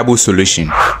reliable solution.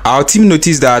 Our team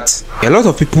noticed that a lot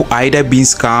of people are either being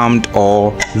scammed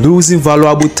or losing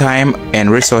valuable time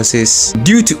and resources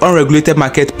due to unregulated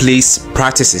marketplace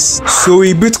practices. So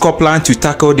we built Copland to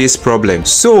tackle this problem.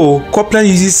 So Copland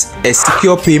uses a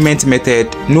secure payment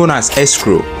method known as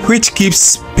escrow, which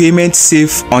keeps payment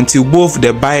safe until both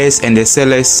the buyers and the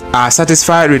sellers are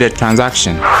satisfied with the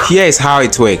transaction. Here is how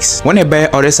it works. When a buyer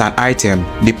orders an item,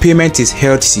 the payment is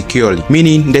held securely,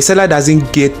 meaning the seller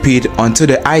doesn't get paid until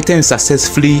the item is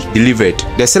successfully delivered.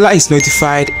 The seller is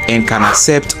notified and can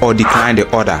accept or decline the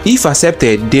order. If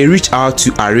accepted, they reach out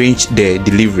to arrange the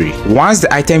delivery. Once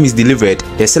the item is delivered,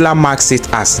 the seller marks it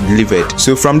as delivered.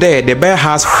 So from there, the buyer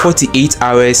has 48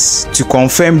 hours to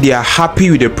confirm they are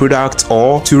happy with the product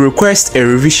or to request a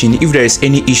revision if there is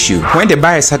any issue. When the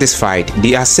buyer is satisfied,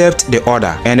 they accept the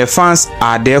order and the funds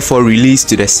are therefore released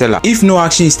to the seller. If no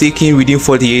action is taken within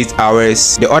 48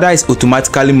 hours, the order is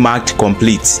automatically marked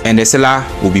complete and the seller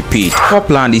will be paid.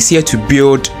 Copland is here to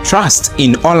build trust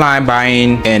in online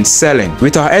buying and selling.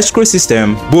 With our escrow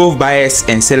system, both buyers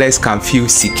and sellers can feel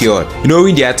secure,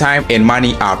 knowing their time and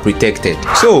money are protected.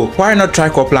 So why not try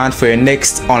Copland for your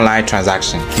next online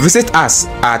transaction? Visit us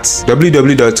at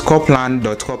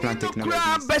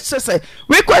www.copland.coplandtechnologies.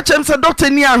 We question say Dr.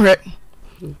 Nianre.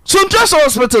 Suntress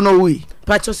Hospital no we.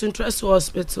 Pacho Suntress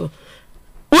Hospital.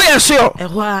 We are sure.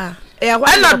 Ehwa.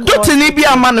 And Dr. ni bi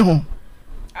amane ho.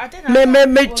 Me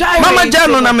chai. Mama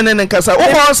Jano na me nkasa. Wo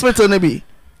hospital ne bi.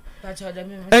 Pacho da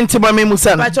me. Enti ba me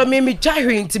musa na. Pacho me chai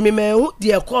enti me hu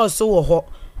de course wo ho.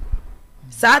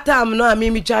 Satam no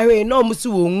me chai no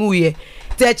musu wo nwuye.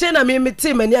 Teche na me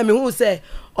ti mani a me hu se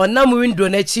onam window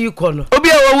na chi iko no. Obi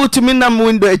a wo wutumi nam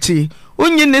window achi.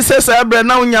 Unyi ni sesa abra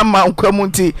na unya mankwamu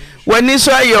nti wani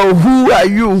so aye who are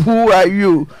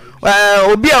you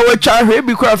obi a watwa hwe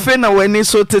bi kwa fe na wani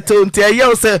so tete nti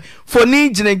aye se foni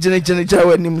gine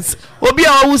wani mus obi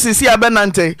a wo sisi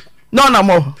abenante no na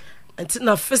mo nti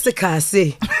na physical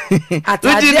say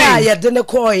atade a ye de ne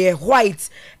call ye white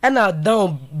and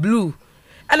down blue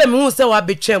and me hu se wa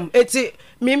betwem eti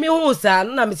mimi hu sa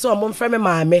na me se o mo mfrɛ me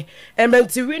maame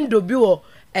ementi window bi wo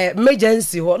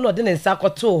emergency ho no de nsa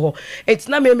koto ho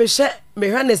etina me hwe me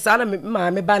hwa ne sa na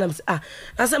me ba na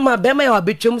ase ma be ma ya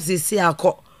obetwem sisi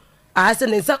akọ ase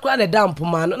ne nsa kra ne damp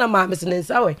ma no na ma me se ne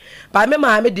nsa we ba me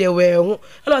ma me de we hu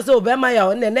na se obe ma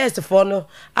ya ne nurse fo no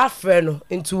afre no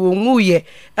nti wo nwuye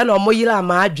e na omoyira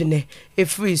ma adwene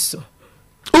efri so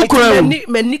ukura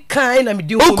mani kan na me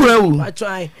di ho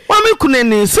atwai wa me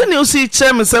kuneni se ne o si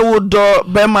che me se wo do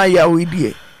be ma ya we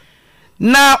die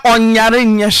na onyare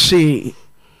nyehye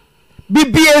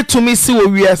bibie tumi si wo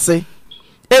wiase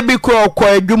ebi kura okọ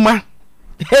adwuma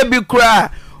ebi kura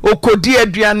okodi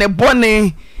aduane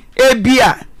bone ebi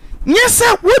a nyese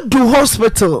wodu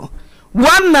hospital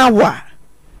 1 hour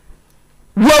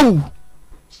wow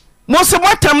mose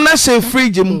watam na she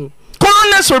fridge mu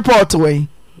coroner's report we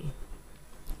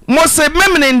mose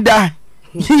memnenda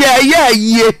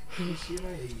ye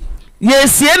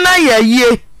na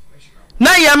ye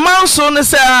na ye manso no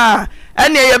se a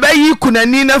ene ye ba yi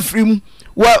kunani na frim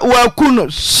wa kuno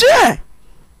she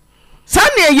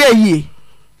sane ye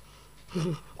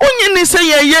onye ni se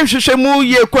ye hwehwemu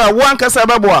ye kwa wankasa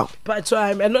babo pacho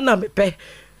am eno na mepe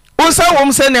unsa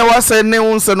wom se ne wase ne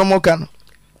unse no moka no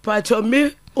pacho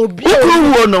me obi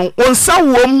okuwo no unsa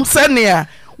wom se ne a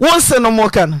wonse no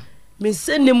moka no me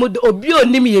se ne mu obi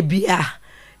onim ye bia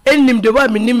enim de wa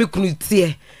me nim kunu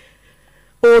tie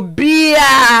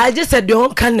obia je se de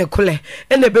on kan ne kole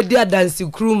ene be dia dance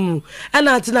krum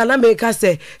ana atina na me ka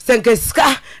se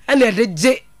senkeska ene de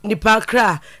je nipa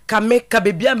kra ka me ka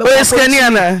bebia me ko skani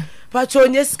ana pacho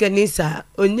onye skani sa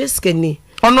onye skani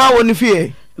ono awo ni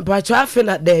fie pacho afi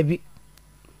na dabi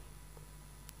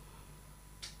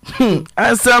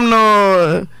asam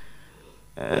no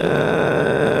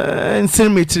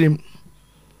ensimitrim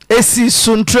esi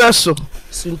suntreso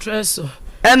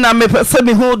ena me pese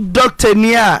me ho doctor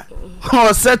ni a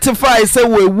o certify say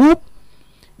we wu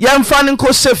yamfa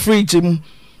nko she fridge mu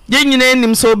ye nyina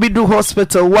nim so obi do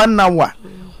hospital 1 hour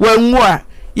wanwu a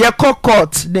ye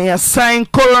court na sign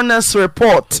coroner's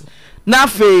report na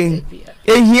fe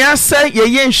ehia se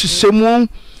ye nhwehwemu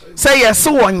se ye se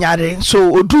wonyare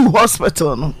so odu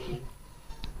hospital no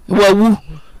wawu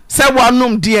se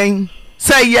wanom dien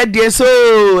se ye de so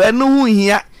enu hu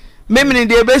hia memini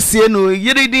de besie no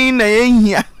yiridin na ye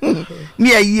hia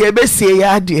ni ayi besie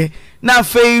ya de na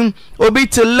fe obi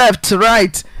to left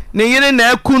right ne yiri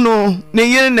na akuno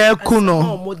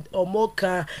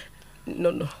omoka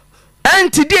no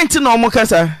anti di enti na omoka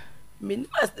sa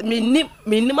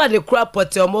minima de kra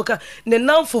pot omoka ne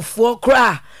nanfofo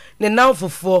kra ne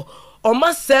nanfofo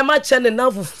omasema che ne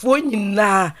nanfofo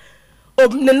nyina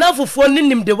ne nanfofo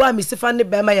nim de wa misifa ne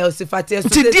bema ya osifa te so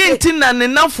ti di enti na ne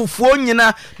nanfofo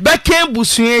nyina beka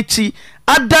busu echi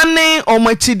adane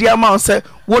omachi di ama se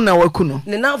wo na wakuno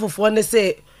ne nanfofo ne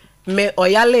se me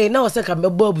oyale na ose ka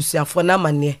mebo abusuafo na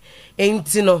mane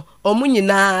enti no omu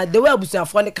nyina de wa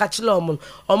abusuafo ne ka chile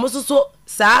omu so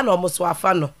saa na omu so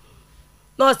afa no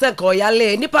na ose ka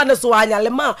oyale nipa ne so anyale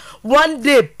ma one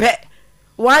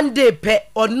day pe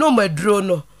onu maduro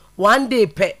no one day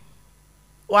pe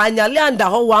wanyale anda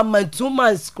ho 1 month 2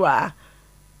 months kra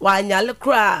wanyale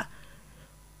kra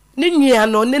ni nwia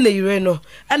no ne yire no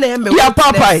ana ya me ya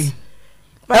papai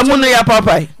amuno ya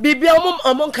papai bibia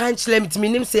omon kan chile mtimi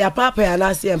nim se ya papai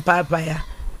ana se en papai ya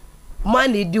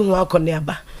man edi ho akone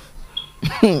aba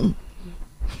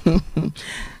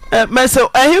meso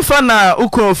ahifa na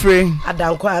ukofre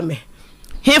adanko ame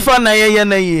hifa na ye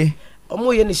na ye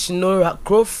omo ye ni shinora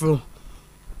crowfrom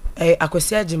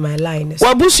akwesi agi my line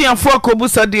wabusuafo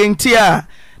akobusa de ntia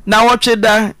na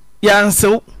wotweda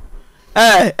yansew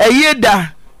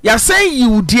ayeda yasan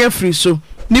yiwudi afri so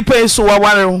nipa so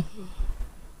waware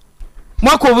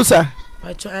makobusa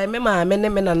pacho ai mema amene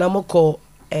na namoko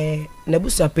na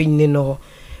busa penni no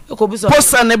ekobusa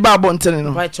posa ne ba bontene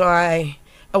no pacho ai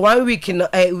 1 week no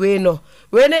we no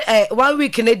we ne 1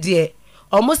 week ne de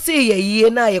omo se ye yie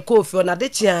na ye kofi na de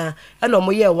chia na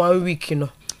omo ye 1 week no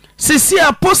sisi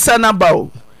a posa na bawo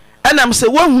enam se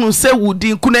wohunu se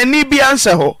wudi kunani bi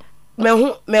anse ho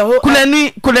mehu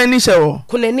kunani se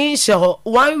ho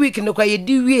 1 week no kwa ye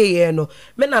di wie ye no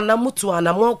me na na mutu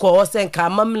ana mo ko o se nka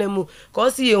amamlemu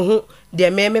ko se ye hu de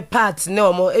me part ne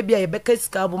omo ebia ye beka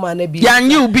sika bu ma na bi ya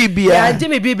nyi bibia ya je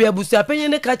me bibia busu apenye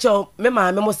ne ka che me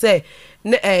ma me mo se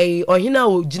ne ohina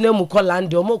o gina mu ko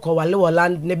land omo ko wale wo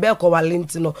land ne be ko wale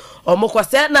ntino omo ko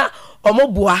se na omo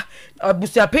bua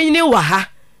busu apenye ne wa ha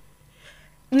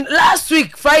last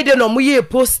week Friday no mo ye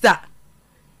poster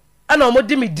ana omo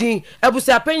di mi din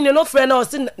abusu apenye no frɛ na o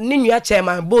se ne nua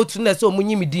chairman boat na se omo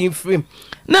nyi mi din frame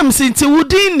na msinti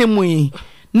wudin ne mu yi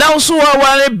na so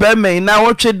waware beme na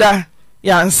wotweda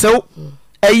yansew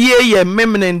aye ye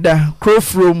memnenda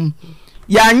crowfrom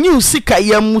ya nyu sika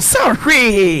ya musa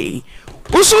hwe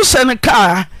usu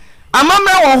senka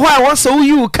amamra wo ho a wo se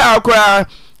uyu ka akra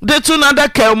de tu na da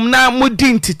kam na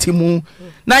mudin titimu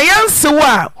na yansew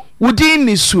a wudin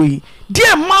ni sui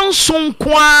die manson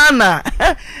kwa na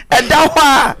eda ho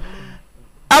a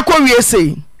akɔwie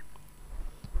sei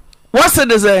what's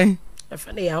the say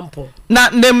afane yampo na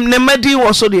ne madi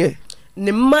wo so de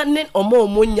ne ma ne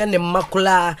omo nya ne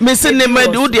makula me se ne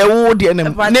madi wo de wo de ne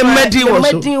madi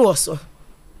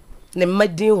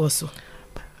wo so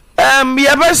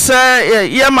ya besa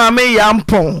ya mame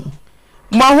yampo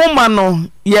mahoma no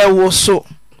ye wo so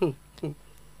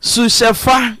su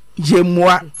shefa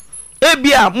yemua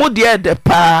ebia mo de de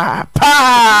pa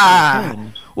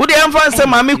Would you ever say,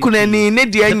 Mammy Kunani,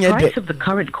 Nidia? The price of the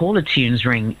current caller tunes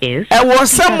ring is. I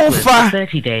was some of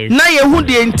 30 days. Now you would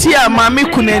tia Mammy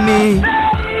Kunani.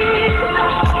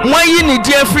 Why you need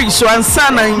Jeffrey so and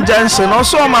Sana in Johnson,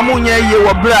 also Mamunya, you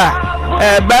were bra,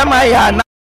 by my hand,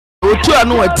 or two a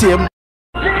no team.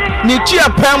 Nitia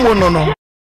Pamono.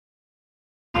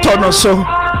 Tono so.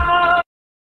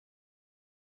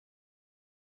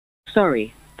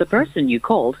 Sorry, the person you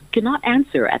called cannot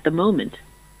answer at the moment.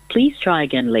 Please try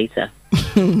again later.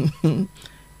 Who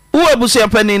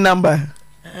abusia penny number?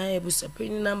 Abusia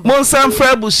penny number. Monsan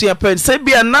fra abusia penny. Se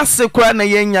bia nase kwa na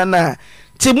yenya na.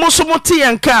 Ti musumuti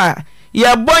yanka.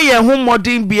 Ya boye hu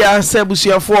modin bia se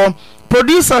abusiafo.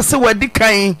 Producer se wadi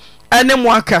kan ane mu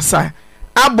akasa.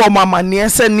 Abo mama ne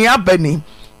se ni abani.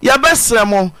 Ya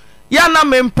besremo. Ya na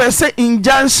mempese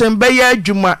injunction be ya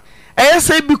adwuma.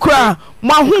 Ese bi kura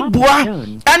mahubua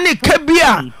ane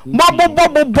kabia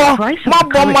mabobobobo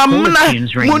mabomamna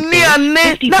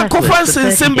muniane na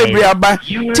kofansen sembebre aba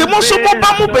ti moso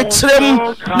boba mu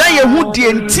betrem na yehu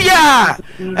die ntia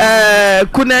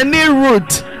kunani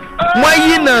root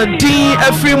moyi na din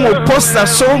afrimo poster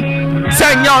so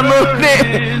sanya no ne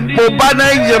mo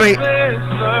bana yire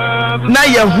na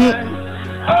yahu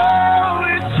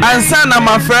ansa na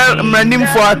mafra mranim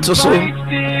fo atoso.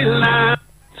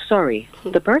 Sorry,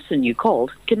 the person you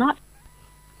called cannot.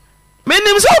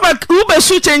 Menim so ba ube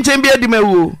su chenchen bia di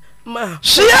mewu.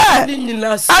 Share.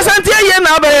 Asante ye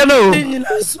na abaye no.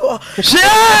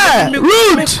 Share.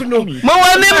 Root. Mo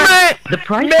wani mre. The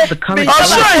price of the current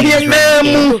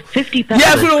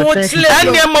 $50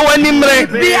 and mo wani mre.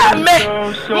 Bia me.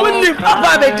 Muni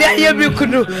papa be dia ye bi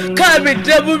kunu. Ka be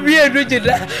debu bi edu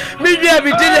jida. Mi bia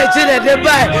bi dile chile de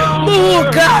bai. Mu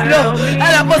ka no.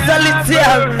 Ala ko saliti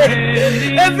ame.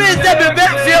 Efi se be be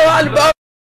fi o alba.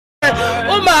 O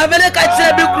ma vele ka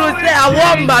chile bi kru se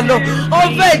awomba no. O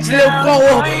ve chile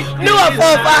ko. Ni wa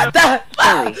fo fata.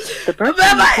 The person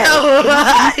you called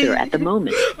cannot answer at the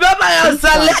moment. Please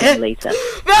try later.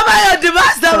 The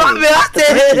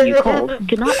person you called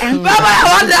cannot answer. I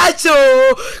want that you,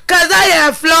 cause I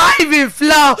am flying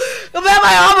flow. Baba,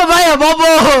 I'm a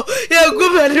bobo. You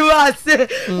good at us.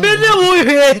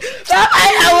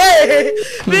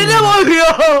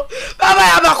 Baba,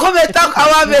 I'm a comment talk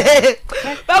about me.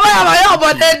 Baba, I'm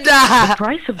a The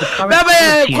price of the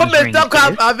current comment talk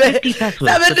about me.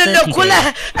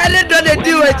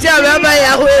 Do a job, Baba,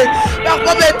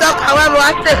 comment talk about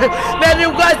what. Then you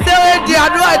got to say, I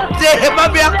don't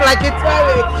Baba, like it's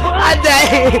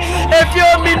if you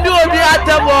me do the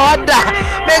other order,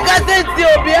 make us see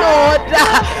be order.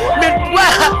 Me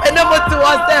and I'm to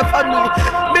us family.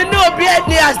 Me no be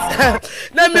any answer.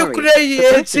 Let me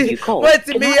create. What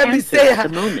me say?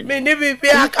 Me never be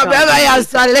a Baba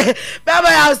Yasale. Baba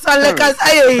Yasale can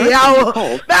say,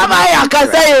 Baba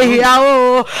Yakasay, I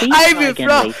be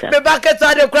from the bucket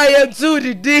on the crying to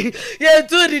the D. Yeah,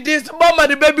 to the this mama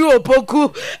the baby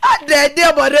opoku. And then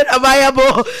dear mother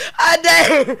available. And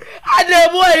then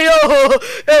boy,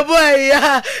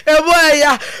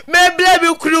 me blame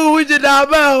you crew with the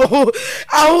number.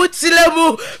 I would see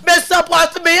them best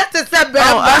support me at the same.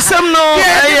 Asem no,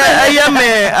 I am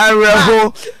a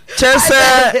reho.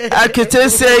 Chesa,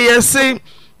 akitese yesi,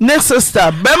 ne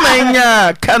sister,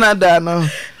 bemenya Canada no.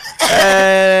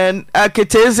 And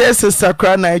akitese sister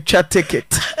krana echa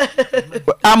ticket.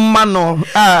 Amano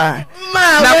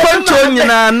na kwanto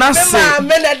nyina na se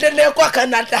me na de ne kwa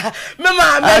Canada me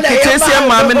ma me na akitese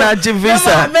ma me na je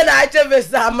visa me na je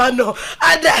visa amano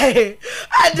adai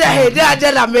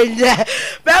la menje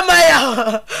baba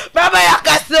ya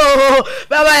kaso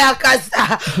baba ya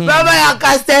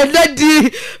kasa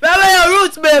lady baba ya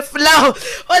root me flow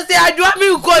o se adwa mi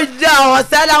ko ja o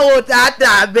sala wo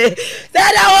tata be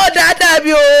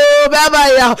o baba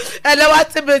ya ele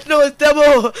what me no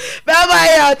stable baba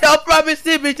ya to promise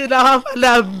me to have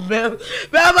a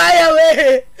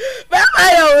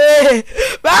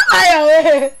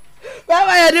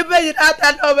Baba ya the baby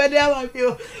that over there with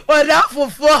you. Or that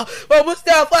for almost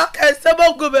a fuck and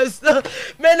some goodness.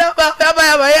 Men up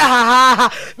Baba ya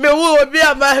me will be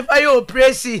a man by your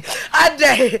pressy. A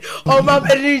day or my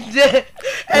day.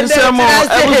 And some more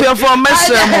for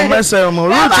message.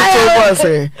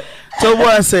 So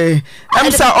what say?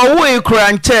 I'm so away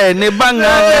cranche, ne banga,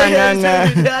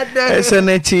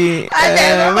 senechi,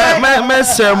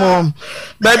 Mr. Mom.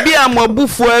 Baby, I'm a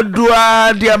buffo,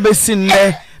 dua,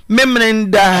 diabesine,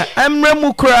 memrenda, I'm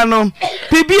Remucrano,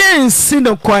 PBN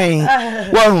Sino Quine.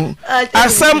 Well,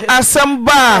 asam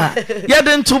ba,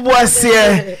 yaden to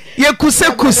boisier,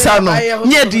 Yakuse Kusano,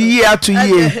 near the year to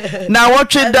year. Now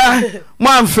watch it da.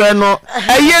 Man freno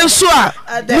eyensua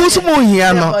musumu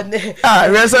hiano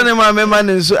resane ma me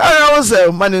maninso ara wo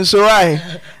se maninso ai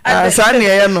sane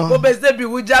ye no wo be se bi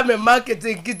wuja me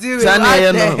marketing kiti we sane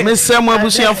ye no me semo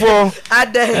abusuafo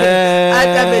ade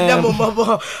be demo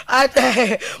bobo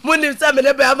ade munim sa me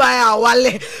le be ama ya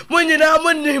wale munyina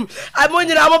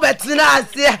mo betina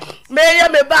ase me ye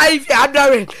me ba ifi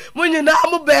adore munyina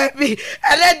mo baby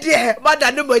ele de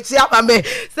mada no mo chi ama me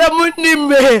se munim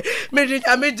me di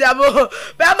amejabo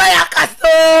Baba ya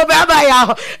kaso baba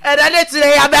ya edane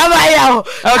tire ya baba ya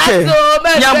okay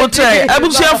nyamote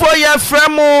abusuafo ya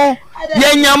framo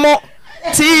ya nyamo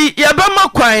ti ya bama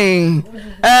kwan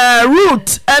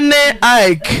root ene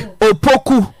Ike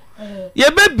opoku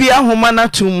ye bebia homa na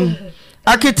tum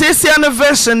akitesia no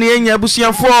version ye nya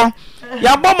abusuafo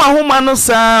ya boma homa no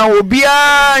sa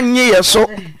obia nye yeso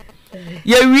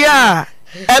ye wia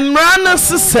emra no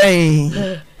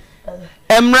sesen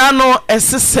emrano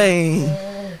esesen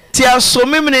ti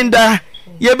asomimninda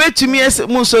yebetumi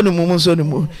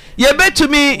musonu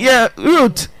yebetumi ye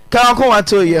root ka ko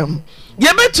wato yem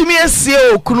yebetumi esie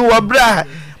okunu wobra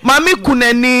mami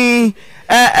kunani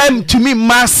tumi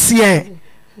masie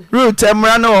root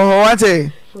emrano ho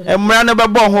wate emrano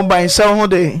babo ho ban so ho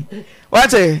de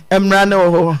wate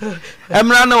emrano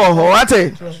ho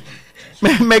wate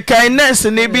me kindness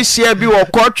ne bi share bi wo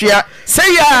kotwea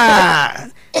say ya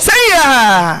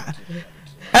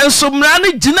enso mra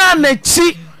ne gina na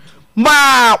chi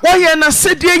ma wo ye na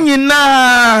sedie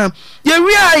nyina ye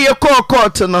wi a ye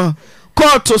court no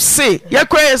court say ye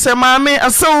kwaye se maame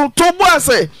asew to bo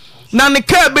ase na ne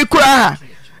ka be kura ha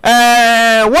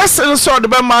wasen so de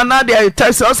be ma na de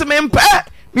test o se me mpa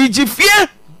mi gifie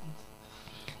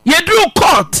ye dru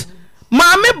court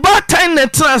maame batan na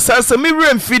transase me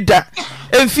wura mfida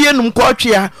emfie num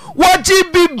kotwea woji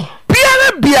bi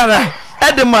biara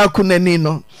ede ma kunani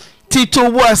no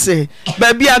tito bo ase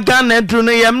ba bia Ghana edru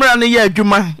no ye mra no ye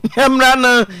adwuma mra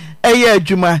no eye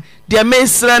adwuma de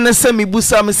mesra ne se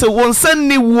mibusa me se wonsan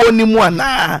ni wo ni mu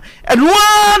ana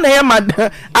enwa na ye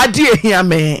mad ade ehia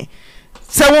me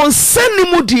se wonsan ni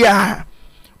mu dia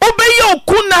obeye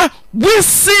okuna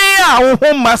wisi a wo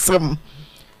ho masem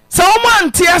se wo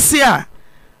ante ase a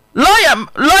lawyer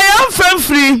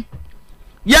mfamfiri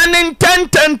ya ne ten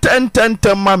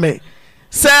mame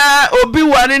se obi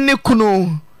ware ne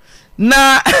kunu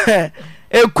na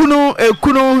ekunu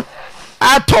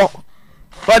ato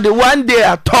for the one day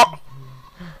ato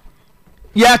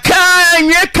yaka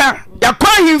enweka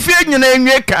yakwa himfie nyina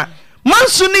enweka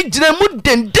manso ni gire mu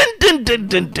den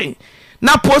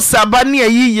na posaba ne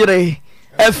ayiyire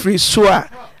afri so a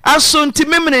aso nti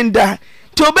memenda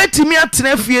ti obetimi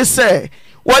atena fie se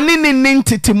woni ni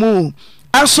ntitimu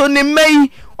aso ne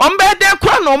mai ombede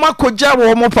kwa na omakoja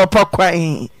wo mo papa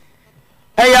kwan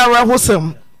eya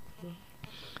rahosem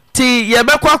ti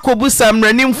yebekwa kobusa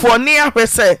mranimfo ne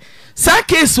ahwese sa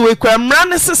case we kwa mra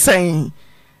ne sesen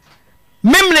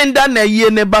memlenda na yie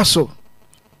ne baso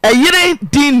ayire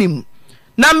dinim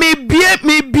na me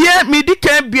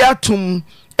dika biatum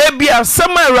ebia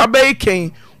sama rabai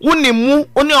ken wonimu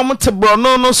oni omtebro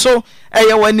no so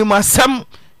eye wanim asam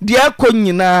de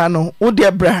akonyina no wo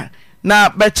de bra na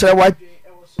betre wa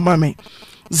mame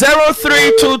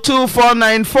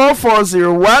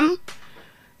 0322494401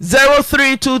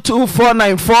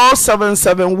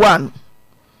 0322494771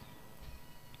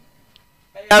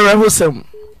 Arahusem.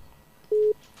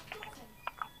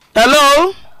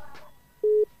 Hello,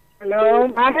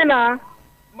 Amina.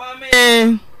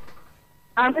 Mommy.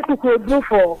 I'm going to do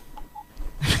for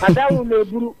Adawu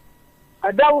Lebru.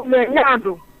 Adawu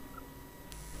Lenyado.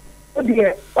 Oh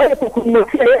dear, I could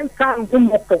not say and sound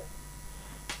good.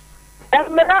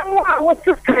 And Madame, I was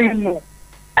to train.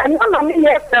 And none of me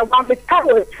yet want the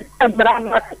tower and Madame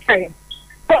not to train.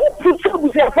 But to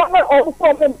choose a former old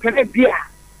woman can be a.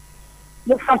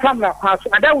 No family pass.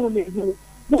 Adawu Lebru.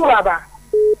 Buaba.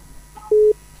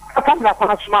 A family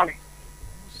pass money.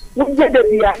 We get the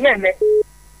beer,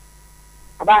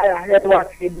 about that was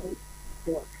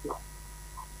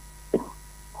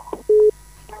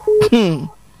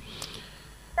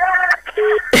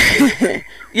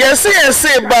yes,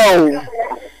 bow.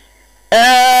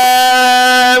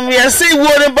 Yes,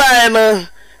 what about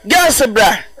gas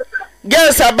bra?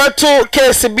 Gas about 2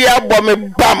 case be a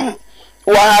bomb bam.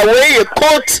 While away a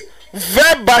coat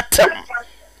verbatim.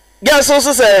 Gas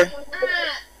also say.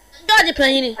 Dodgy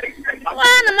penny.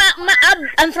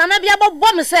 I'm from maybe about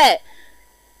bomb say.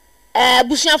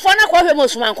 Bushian fona kwa hwe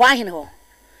mosuma kwa hene ho.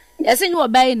 Yesi nyi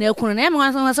obai na ekunu na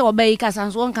emwa san se obai ka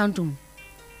san so nkantum.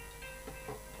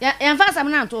 Ya mfa sam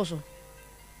na nto so.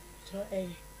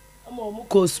 Amo mu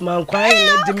kosuma kwa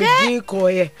hene dimidi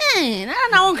koye.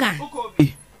 Na wonka.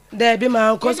 There be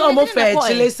man cause omo fe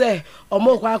chile se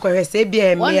omo kwa akwa se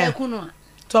bia emia.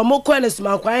 To omo kwa ne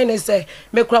suma kwa hene se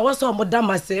me kura wo so omo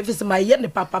damase efisi ma ye ne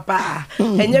papa.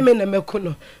 Enye me na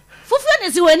mekuno. Fufu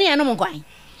ne si wani eno mo kwan.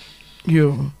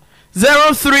 Yo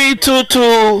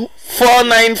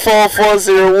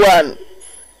 0322494401.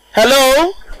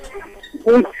 Hello?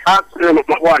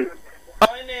 one.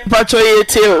 Pacho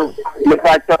yetio. The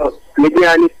Pacho,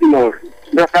 Mediani Simon,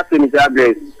 the Captain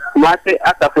Jabres, Mate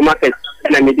at the market,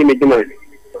 and a medium.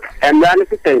 And then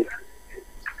it says,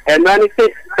 and then it says,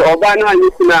 Obana and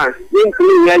Yusina,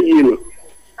 into me,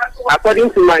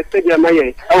 according to my stadium,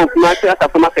 I will Mate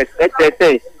at the market, let's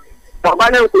say,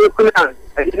 Obana to Yusina,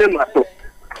 and Nemaso.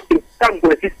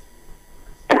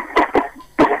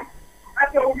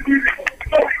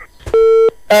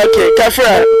 Okay,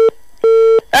 Kafra.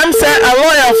 I'm saying a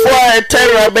lawyer for a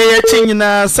terror by a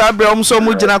china sabra so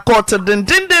mujina court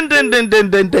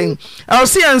din. I'll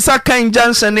see and Saka in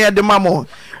Johnson near the mamo.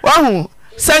 Wahu,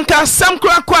 Sanka some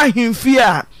crack him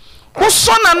fear. Who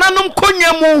son and anum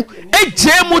konyamu, a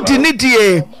jemu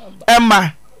dinidie,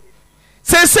 Emma.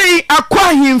 Say,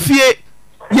 aqua him fear,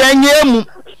 yanyemu.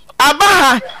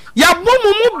 Abaha ya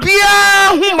bomu mu bia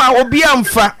huma obi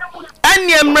amfa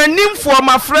anye mranim fo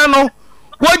mafra no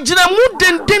wɔgyina mu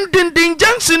dendendenden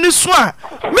junction ni so a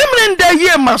memre nda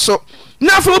yie ma so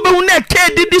na afọ obehu na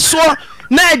ke didi so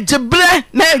na ejebre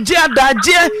na eje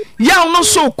adagye yaw no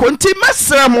so konti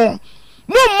mesra mo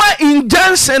ma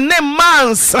injunction ne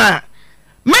mansa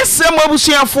mesra mo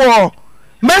abusuafo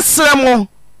mesra mo.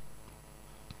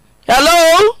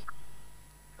 Hello,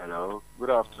 good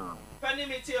afternoon. Penny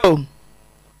Mitio.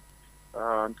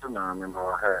 Until now, I'm in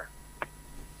our hair.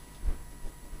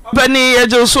 Penny, I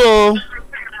just saw.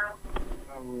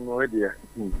 No idea.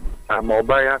 I'm a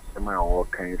buyer, my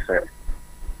work can say.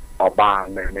 Oba,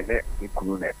 me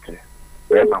couldn't.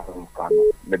 Where my home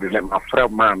family. Maybe let my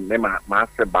friend, man, name my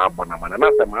master Barbona, and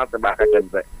I master back again.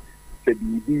 Said,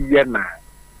 be yena.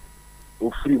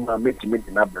 O free my mate in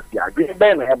number. I get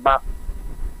Ben about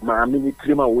my mini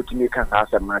trimmer, which you can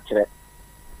ask a match.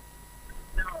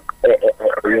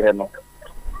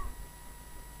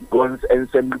 Guns and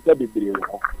send me to be real.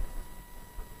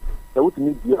 So, what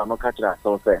need you? I'm not catching us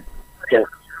so saying.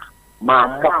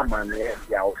 My mama,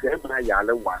 yeah, my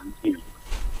yellow one day.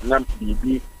 Not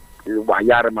be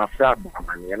wire my friend,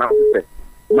 and I say,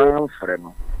 my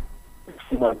friend.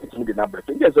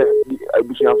 Yes, I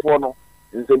wish you for no.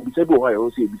 And then be able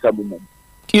to see some.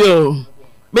 Yo,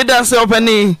 be that's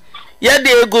opening.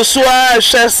 Yede go so a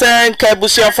hwesen ka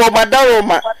busuafo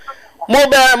madaroma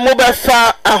moba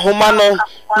fa ahoma no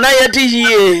na yede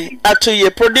yie atoye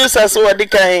producers wodi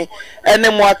kan ene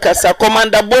mo akasa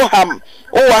commander Boham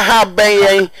o wa ha ben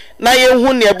yen na ye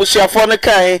hu ne busuafo no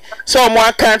kan so mo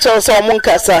aka che so mo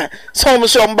nkasa so mo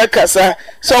so mo kasa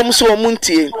so mo so mo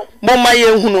ntie mo ma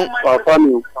ye hu no.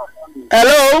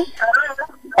 Hello,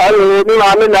 mi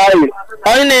ma me na yi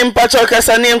oyine mpacho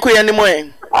kasa ne nku ye ni mo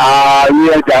en.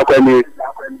 Yeah, Japanese.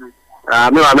 Me,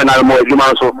 I'm not more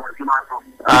human. So,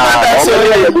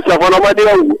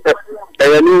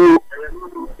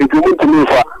 if you want to move,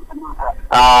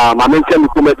 my mention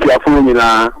to your phone in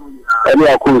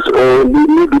any cruise or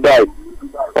need to die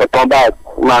or come back.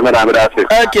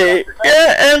 Okay,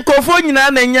 and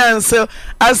Cofona and so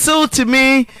I saw to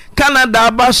me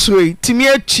Canada Basway, to me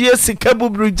a cheers, Kabu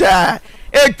Bruja,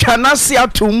 a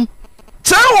Canasiatum,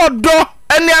 Chow do.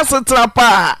 Any answer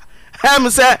trapa.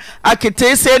 Say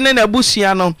akete se ne na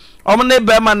bushia no. Omo ne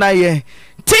be ma na ye.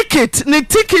 Ticket ni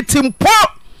ticket mpo.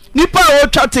 Nipa o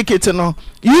twa ticket no.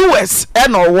 US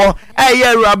and owo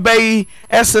eye rabai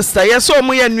sister. Yes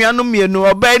omo ye nuanu mienu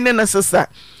obai ne na sister.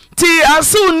 Ti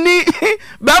asu ni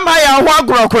be ma ya ho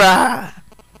agorokora.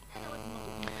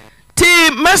 Ti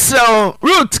mesel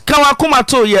root kawakuma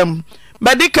to yem.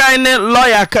 Badika ne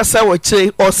lawyer kasa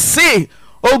woche o say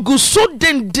oguso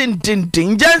din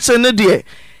jansen no de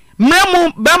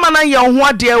mremu be ma na ye ho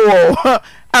ade wo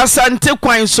asante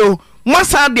kwan so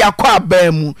mosa de akwa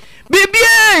aba mu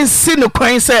bibia ensi no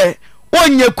kwan se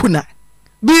onye kuna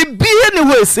bibia ni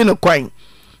ho ensi no kwan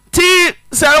ti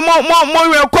se mo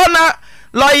rekona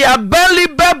lawyer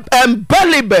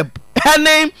Bellybeb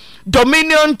her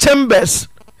Dominion Chambers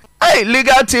hey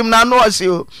legal team na no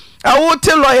asio awo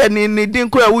te lawyer ni din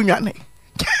ko awunwane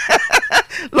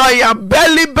lawyer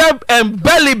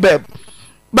Bellybeb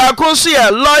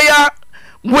bakosia lawyer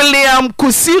William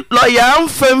Kusi lawyer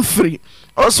Mfemfri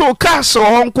also cash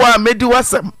honko a medi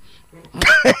wasem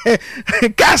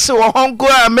cash honko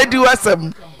a medi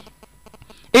wasem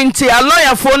inti a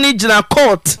lawyer for ni gina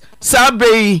court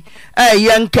sabe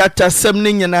yanka tasem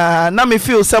ni nyina na me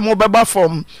feel some obeba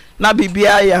form na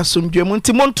bibia ya somdwemu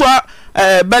nti monto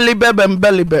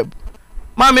Bellybeb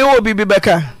mami wo bibi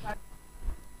beka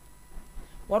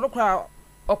what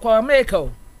okwa America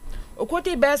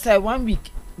okoti be say 1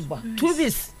 week 2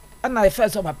 weeks and I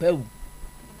first of papa wu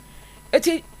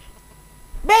eti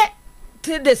be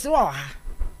till this wa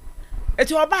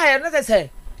eti oba ya na say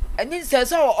ani say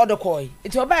so odokoi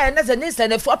eti oba ya na say ni say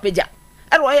na fu apeja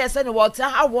and why say ni water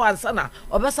hawo ansa na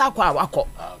obesa akwa awakọ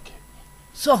okay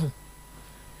so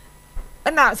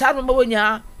na sa no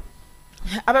mawonya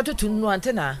abatotu nu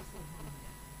antena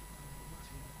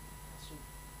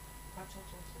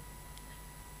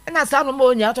na sa no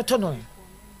mawonya atoto no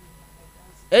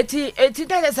eti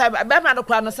tell say abema no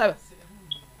kwa no say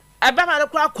abema no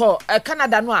kwa ko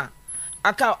Canada no a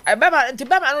aka abema enti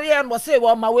bema no ye no say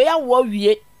wo ma we ya wo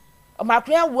wie o ma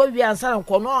kwa ya wo wie ansa no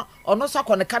no ono so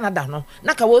ko no Canada no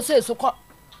na ka wo say so ko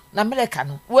na America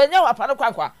no we nya wa pa no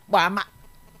kwa bo ama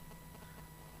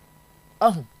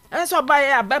enso ba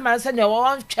ya abema say ne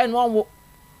wo twen wo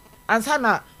ansa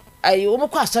na ai wo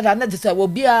kwa soda na de say wo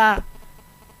bia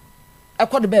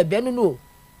akọ de ba bia no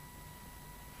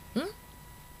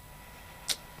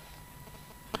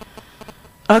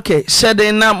okay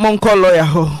shede na monko lawyer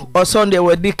ho o Sunday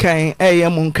wadi kan eye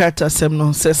munkata sem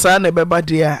no se sa na beba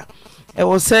dia e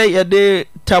wo say ye de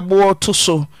tabo to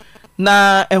so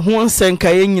na ehun senka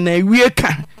ye nyina wie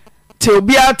ka te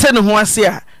obi ate ne ho ase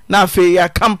a na afi ya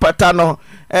kampata no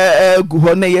gu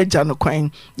ho na ye gya no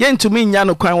kwan ye ntumi nya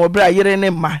no kwan wo bra yere ne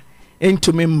ma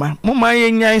ntumi ma moma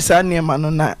ye nyan sa ne ma no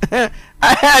na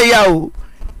aya o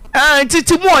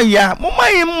titi mo ya moma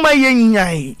ye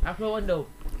nyan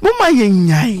moma ye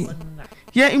nyan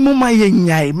ye moma ye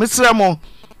nyan mesra mo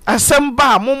asem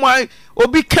ba moma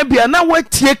obi ka bia na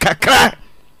watie kakra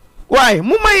why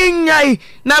muma yenyai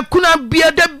na kuna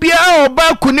bia da bia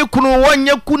oba kuni kunu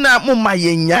wonye kuna muma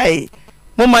yenyai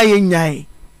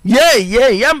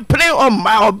ye yam pray on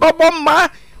ma obobo ma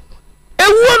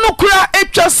ewu no kura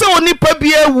etwa se onipa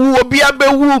bia ewu obi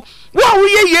abewu wa wo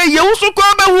ye wo ko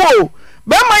abewu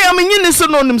be ma yam nyini se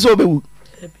no nim se obewu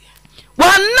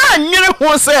wa na nwere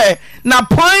ho se na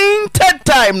appointed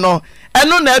time no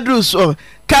eno na adru so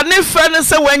kan fa ne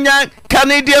se wanya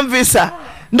Canadian visa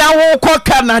na wo ko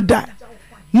Canada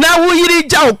na wo yiri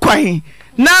ja kwan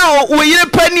na wo yiri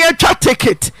pani atwa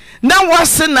ticket na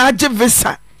wase na age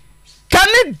visa kan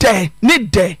ne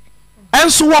de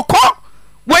enso wo ko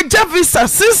waja visa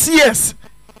 6 years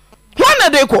wana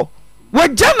de ko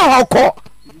waja na ho ko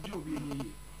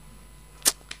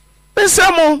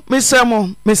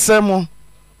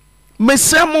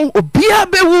mesemo obia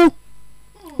bewu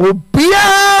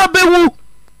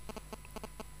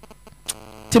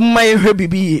timay hwe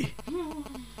bibiye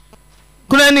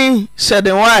kunani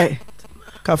shede why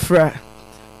kafra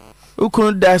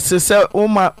ukunu da se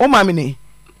oma mini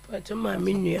patuma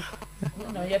minua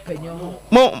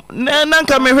mo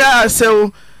nanka me hwe asew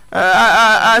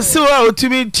asew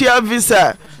otumi tia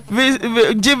visa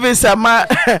visa ma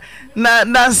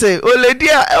na say oledi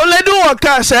wo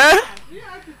cash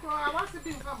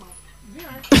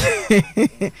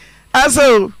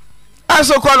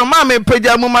aso kono ma me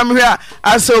pagya mu ma me hwe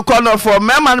aso kono for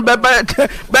me man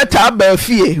beta ba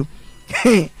fie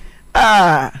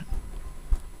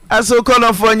aso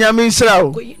kono for nyame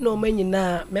nsirawo ko yi no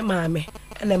manyina me ma me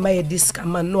na ma ye diska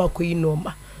man no akoyi no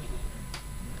ma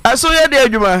aso ye de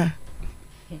adwuma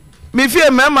me fie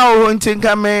me ma wo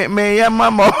ntinka me ya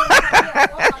mama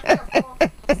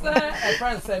a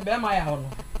friend say be ma ya ho no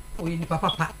oyi ni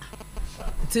papa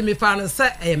ti me fa no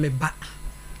say e me ba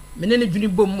mene ne dwuni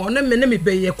bom mo ne mene me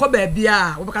be ye ko ba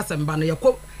bia wo beka semba no ye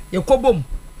ko bom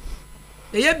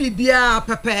ye bibia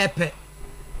pepepe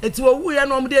eti wo wu ye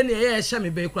no mde ne ye hye me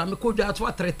be kura me ko dwa to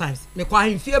 3 times me ko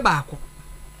ahemfie ba ko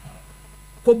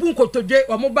bun ko todwe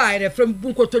wo mo ba ire from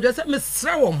bun ko todwe se me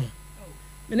sra wo mo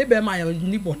mene be ma ya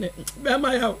ni bone be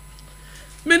ma ya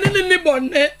mene ni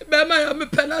bone be ma ya me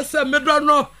pena se me do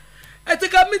no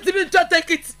etika me ti me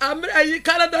take it ayi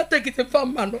Canada take it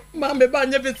from man ma me ba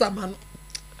nye visa man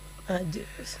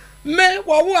me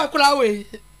wo akura we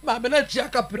ma me na tia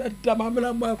kapra da ma me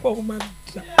na mo akwa woman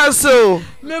aso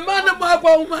me ma na mo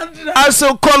akwa woman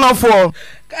aso kono for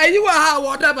ayi wa ha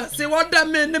wo da ba se wo da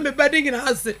me ne me bedi ngina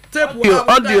ase tape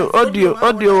audio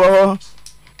wo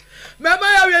me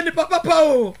ma ya we ni papa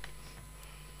o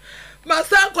ma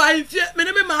san kwa ifie me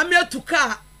ne me ma me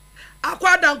atuka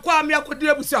akwa da nkwa me akodi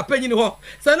abusu apanyini ho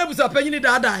se na abusu apanyini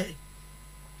da dai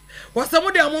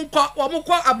wasamu de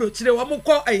amukọ abrochire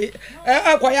wamukọ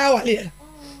akwaya wale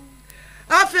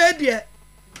afa de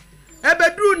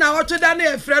ebedu na wotoda na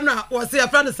efre no wose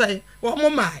efre no sai wo mo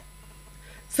mai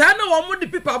sai na wo mo de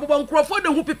pipa abobọ nkrofo de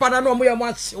hu pipa na no mo ye mo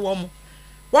ahye wo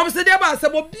mo se de ba se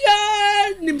bo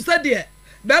bia nim se de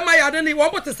be ma ya de ni wo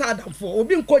mo te sa adamfo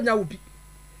obi nkonya obi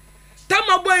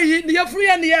tama boyi ni yefru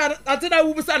ye ni ya atena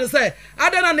wo bisa ne sai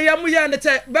adana ne ya mu ye ne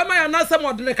che be ma ya na se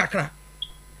mo de ne kakra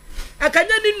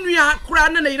akanya ni nua kura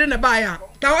na yire na ba ya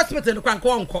ka hospital kwa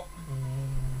nko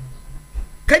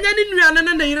kanya ni nua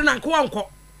na yire na nko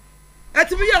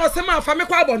atibi ya wasema afa me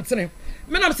kwa abontene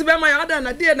me nam se be ma ya ada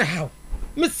na de na haw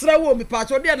me sra wo me pa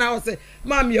cho de na wo se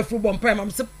ma me afu bompa ma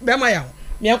me se be ma ya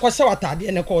me enko hye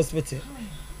watade ne ko hospital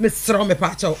me sra me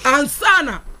pa cho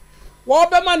ansana wo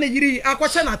be ma na yiri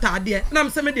akohye na tade nam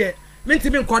se me de me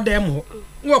ntimi nko dem ho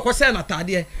wo ko hye na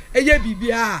tade eye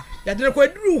bibia ya de ko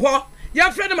duru ho ya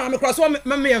friend ma me cross wo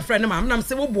me ya friend ma nam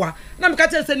se wo boa na me ka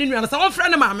che se ni nua na se wo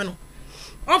friend ma me no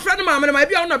on friend ma me ma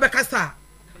bia wo na be kasa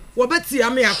wo beti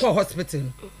ame akọ hospital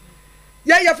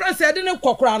ya friend se de ne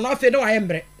kokora na afi ne wa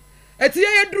yembre eti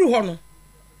ye duru ho no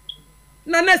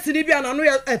na nurse ni bia na no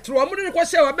etro wo de ne ko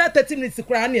hye wa be 30 minutes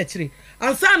kura na akire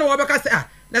ansa na wo be kasa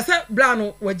na se bra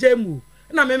no wa jamu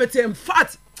na me meti em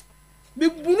fat mi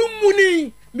bunu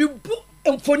muni mi bu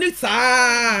emfoni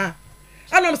saa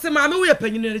anam se ma me wo ye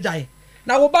panyini ne jaye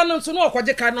na wo ba no so no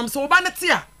okoje kan nam se wo ba ne te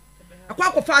a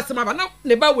akwa fast ma ba na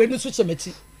ne ba we nu su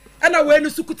chemachi ana we nu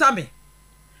su kuta me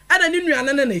ana ni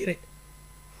nuane ne yire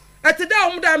ati da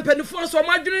omuda mpanifo so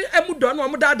omadwene emudo na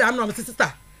omuda da na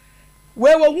sister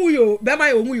we wo hu yo be ma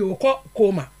yo hu yo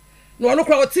koma na ono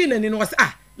kra oti nani no se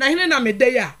na hene na me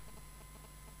dey a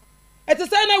ati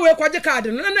say na we kwaje card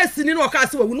no na sini no ka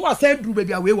se wu no asan duru be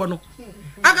bia we wo no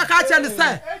aka ka cha ne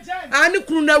say ani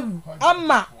kunu na wu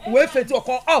amma we feti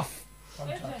okọ off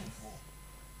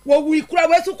wo wi kura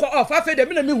we su ko off afa de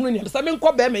me na me hunu ni se me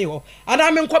nkọ be me ho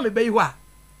ana me nkọ me be ho a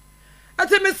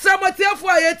ati me sramotiafo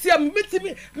a yetia me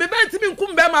bitimi me bentimi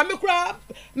nkum be ma me kura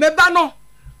me ba no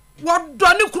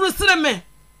wodoni kunu sere me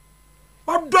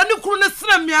wodoni kunu ne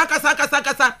sere me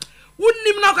akasa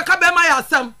wunnim na okaka be ma ya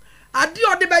asam ade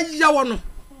ode be ya wo no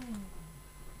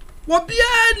wo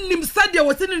bia nim sade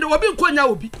wo sini de wo bi nkonya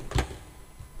obi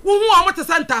wo hu o mote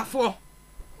santafo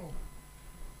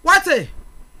wate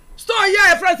store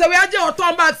here friends we aje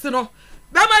oton bags no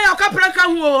be ma ya okapra ka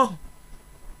hu o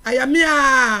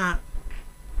ayamia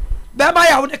beba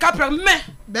ya de kapra me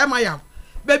be ma ya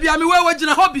baby ami we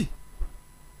gina hobby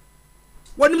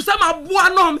wonim sama boa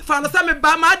no me fa na sa me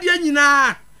ba ma de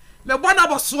nyina me bona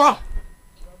boso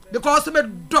because me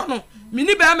do no me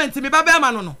ni be ma nti me ba be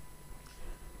ma no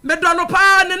me do no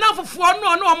pa ne na fofo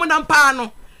no o mo na pa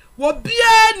no wo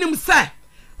bia nim se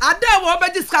ada wo be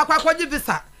jiska kwakwaje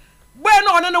visa gbe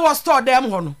no ne wo store dem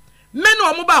ho no me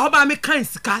no mo ba ho ba me kan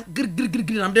sika gir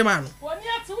na dem ano woni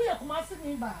ati wo ye kumase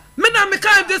ni ba me na me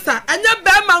kan visa anya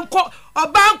be ma nko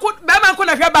oba nko be ma nko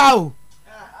na hwe ba o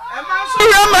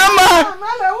mama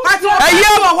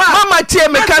mama tie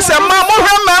me kasa ma mo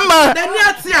hwe mama na ni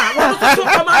ati a wo so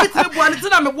mama itire bua ni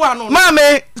tina me bua no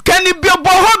mama kan ni bio bo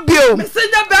ho bio me se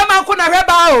nya be ma nko na hwe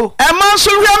ba o e ma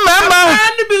so hwe mama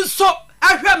ani bi so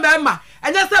ahwe mama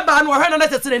anya se ba no hwe no na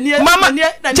tete ni mama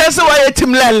chese wa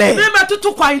yetim lele me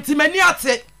matutu kwan ti mani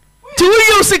ate ti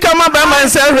wi use kama ba man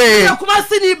se hwe kuma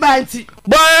sini ba nti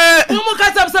boy mu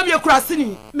ka sam ye kura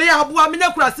sini me ya aboa me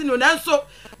na kura sini na nso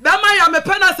ba ma ya me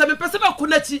pena se me pese ba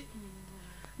kunachi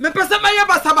me pese ma ye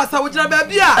basa wo jira ba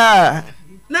bia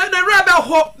na re ba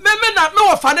ho me na me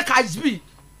wo fa ne ka jibi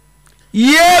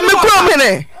ye me kuro me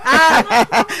ne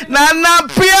na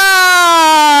pia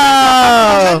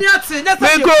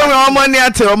me kuro omoni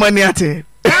ate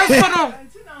enso no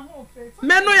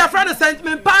me no ya friend sent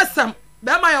me passam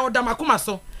ba ma ya odama kuma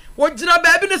so wo jira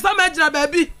ba bi ne sama jira ba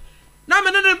bi na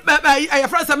me ne ya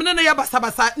friend sam ne ya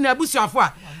basa na abusuafo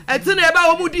a enti na eba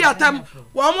wo mu di atam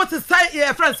wo mu te sai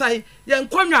ya friend sai ye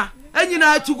nkonwa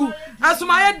anyina atugu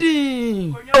asoma ye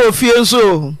din o fie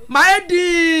nso ma ye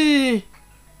din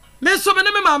me so me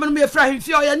ne me maama no me fra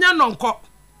himfie o ye nya nonko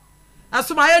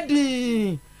asoma ye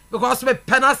din because me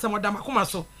pena sam odama kuma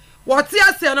so wo te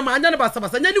ase no ma anya ne basa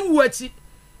nya ni wu achi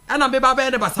ana me baba ye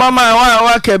ne basa mama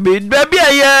wa kebi baby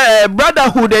aye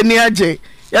brotherhood ani age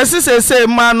yes say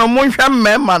man no monhwa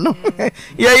mmema no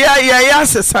ye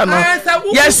asesa no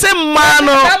yes man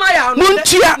no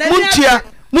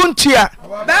muntia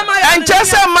enche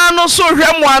se man no so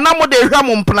hwemo ana mo de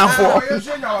hwemo mpnafo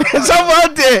so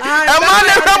what e man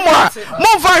ne hwemo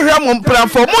mo fa hwemo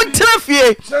mpnafo mo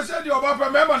trafie se de oba pa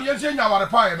mema no yense nya ware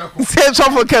pa ye meko se so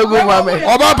fo ka go ma me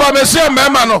oba pa me se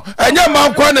mema no enye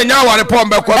man kwa ne nya ware pa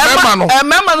mbeko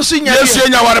mema no so nya yense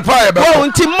nya ware pa ye beko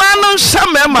nti man no hya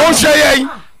mema mo hye yen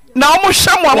na omo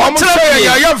hwemo mo trafie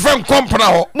ya fem kompna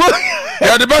ho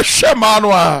ya de be hye man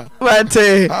no a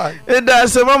wate ida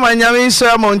se mama nyame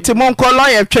nso mo nti mo nko lo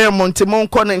ye twen mo nti mo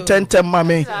nko ne tentem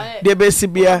mame de be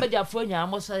sibia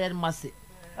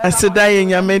asida ye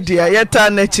nyame dia yeta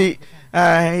nachi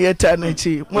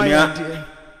mo ya dia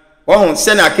wo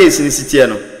se na case ni sitie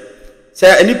no se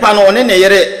enipa no one ne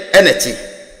yere eneti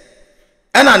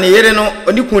ana ne yere no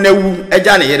oniku na wu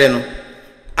eja ne yere no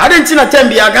adenti na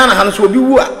tambia Ghana ha no so obi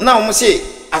wu a na wo se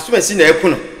asomasi na eku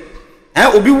no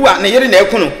obi wu a ne yere na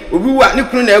eku no obi wu a ne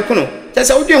kunu na eku no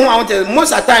tese wo de ho a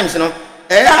most at times no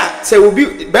se obi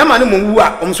be ma no mu wu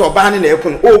a so oba ne na eku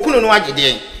no o kunu no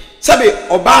agede sabe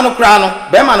oba no kra no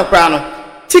be ma no kra no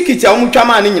ticket a wo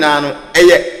twama ne nyina no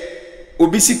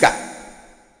obi sika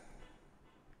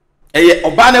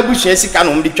oba na buhia sika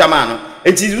no mde twama no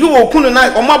enti zo okunu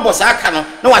na omabosa aka no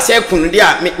na wase ekunu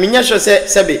dia menye hwe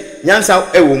sebe nyansa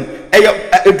ewom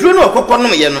eduro no okokọ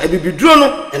no ye no ebibiduro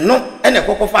no eno ene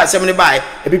kokọ fa asem ne bae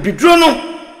ebibiduro no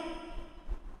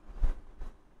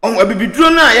ebibiduro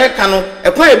na ye ka no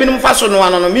ekwan ebinum fa so no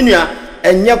ano no menua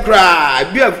enye kra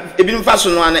ebinum fa so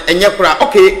no ano enye kra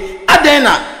okay aden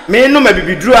na me no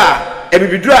mabibiduro a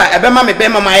ebema me be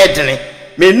mama ye dene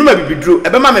me no mabibiduro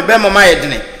ebema me be mama ye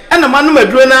dene ana manu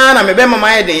maduro na me be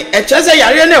mama ye den echese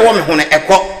yare na ewo me ho ne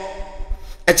ekọ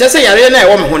echese yare na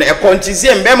ewo me ho ne ekọ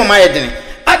ntizie me be mama ye den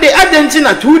ade nti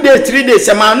na 2 days 3 days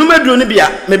se manu maduro ne bia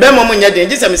me be mama nya den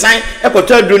gise me san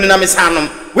ekoto aduro na me san nom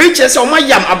we chese o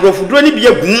mayam abrofuduro ni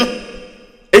bia gum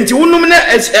enti wonum na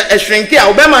ehwenke a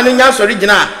obema no nya sori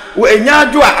gina wo enya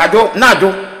ado ado na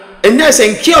ado enya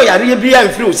senke o yare bia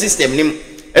mfiri system nim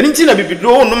eni nti na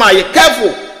bibiduro wonum a ye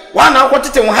careful wana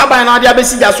akotete wo haban na ade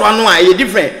abesiga so ano a ye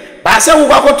different ba se wo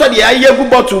kwakoto de aye gu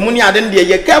bottle mu ni ade de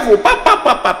ye careful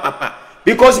papa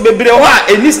because bebre ho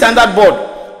a any standard board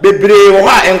bebre ho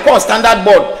a enko standard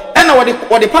board ena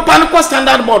wo de papa no ko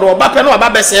standard board wo ba pe no ba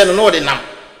bese no de nam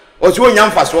o so nya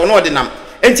mfa so no de nam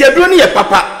enti aduro ni ye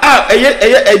papa a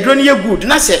eye aduro ni ye good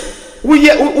na se wo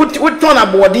turn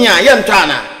aboden a ye nto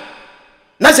ana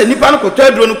na se nipa no ko to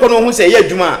aduro no ko no hu se ye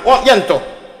adwuma o ye nto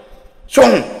so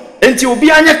hu enti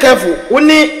obi anya careful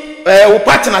woni wo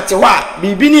partner te ho a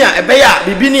bibini a ebe ya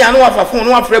bibini a no afafo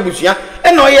no afra busua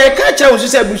ena oye ka kire wo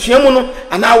se busua mu no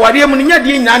ana aware mu no nya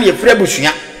de nyina na ye fra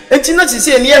busua enti na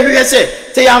sise ne ye hwehwe se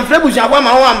te ya mfra busua kwa ma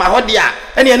ho ama ho de a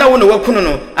ene na wo na wakunu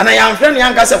no ana ya mfra ne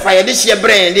anka se fa ye de hye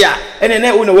brand de a ene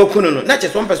na wo na wakunu no na che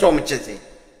so mpese o mchese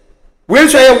we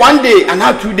so ye one day and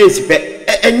 2 days pe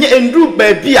enye endru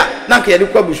ba bia na ka ye de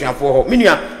kwa busua fo ho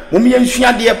menua mum ye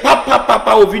nsua de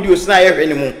papa o videos na ye hwe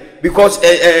ne mu because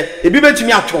ebi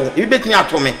betumi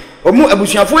ato me omu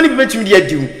abusuafo ni betumi de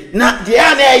adiu na de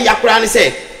ya na yakura ne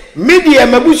se media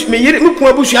mabusu me yire muku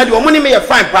abusua de omu ne me ye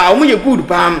fine pa omu ye good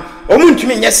pa omu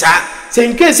ntumi nye sa se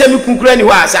nke se mekunkura ni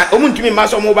ho asa omu ntumi ma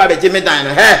so mo ba beje me dan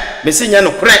no me se nye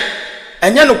no kure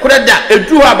enye no kure da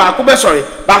edu ha ba ko be sori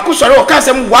ba ko sori o ka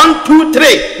se 1 2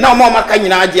 3 na omu maka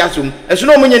nyina agi asom eso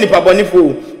no omu nye nipa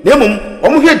bonifo na mum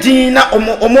omu hwe din na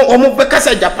omu be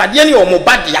kasa japade ne omu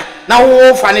badia na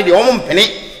wo fa ne de omu mpene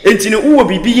enti ne uwo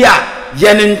bibi a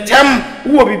ye ne ntem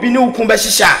uwo bibi ne ukun be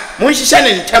hihya mo hihya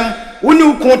ne ntem woni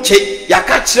ukun che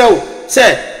yaka kireo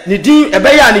se ne din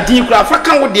ebe ya ne din kura fa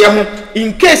kan wo de ho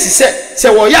in case se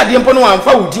wo ya de mpo no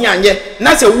amfa wo din anye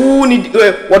na se wo ni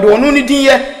wo de wono ni din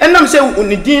ye enam se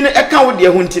ni din e kan wo de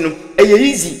ho ntino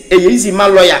eye easy ma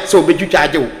lawyer se obetwitwa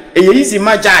age wo eye easy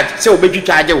ma judge se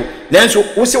obetwitwa age wo nanso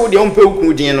wo se wo de mpo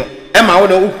ukun din no e ma wo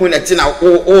na ukun na ti na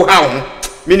wo ha ho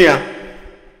menua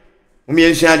umi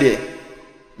ensua de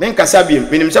men kasa biem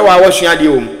menim se wa wo sua de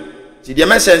o ti de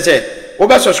mesense wo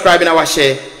be subscribe na wa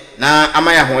share na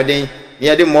amaya hoden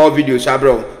ye de more videos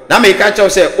abro na me ka che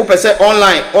se wo pese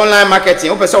online marketing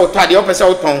wo pese wo tade wo pese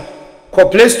wo ton ko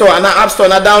Play Store na App Store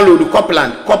na download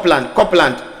Copland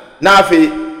na afi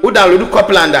wo download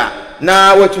Copland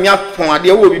na watumi afon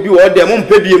ade wo bibi wo de mo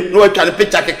mpa biem na watwa ne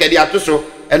picture kekede atoso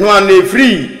eno an na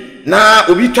free na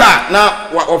obi twa na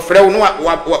ofre wo no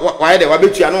wa de wa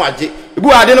betua no waje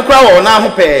ibu ade no kra wo na ho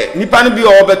pe nipa no bi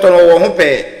wo beto no wo ho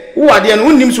pe wo ade no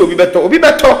unnim so obi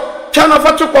beto channel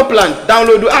fato Copland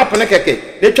download app ne keke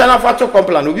de channel fato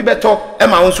Copland obi beto e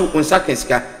ma won so unsa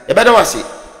kensika e beda wase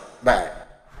bye.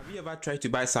 Try to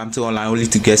buy something online only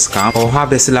to get scammed, or have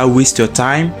the seller waste your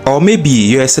time, or maybe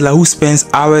you're a seller who spends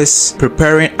hours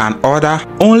preparing an order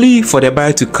only for the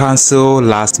buyer to cancel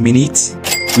last minute?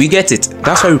 We get it.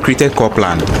 That's why we created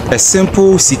Copland, a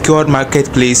simple, secured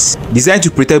marketplace designed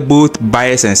to protect both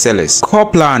buyers and sellers.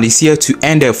 Copland is here to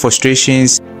end their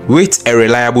frustrations with a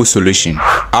reliable solution.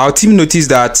 Our team noticed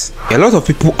that a lot of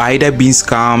people are either being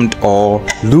scammed or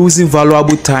losing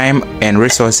valuable time and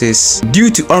resources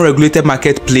due to unregulated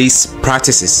marketplace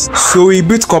practices. So we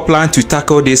built Copland to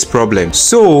tackle this problem.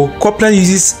 So Copland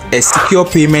uses a secure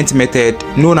payment method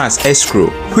known as escrow,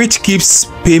 which keeps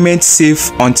payment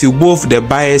safe until both the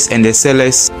buyers and the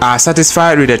sellers are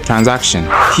satisfied with the transaction.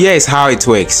 Here is how it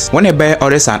works. When a buyer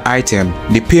orders an item,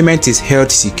 the payment is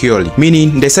held securely,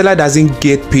 meaning the seller doesn't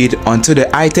get paid until the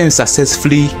item is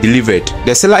successfully delivered.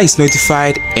 The seller is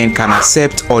notified and can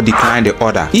accept or decline the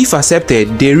order. If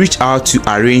accepted, they reach out to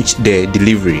arrange the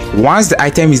delivery. Once the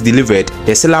item is delivered,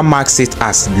 the seller marks it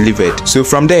as delivered. So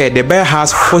from there, the buyer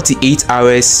has 48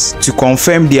 hours to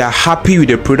confirm they are happy with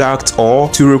the product or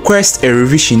to request a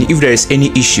revision if there is any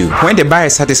issue. When the buyer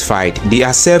is satisfied, they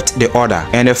accept the order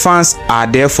and the funds are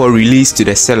therefore released to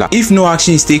the seller. If no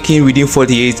action is taken within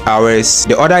 48 hours,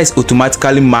 the order is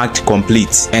automatically marked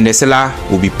complete and the seller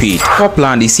will be paid.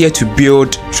 Copland is here to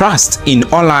build trust in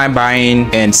online buying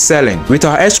and selling. With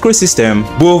our escrow system,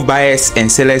 both buyers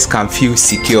and sellers can feel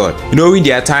secured, knowing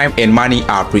their time and money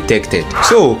are protected.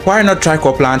 So why not try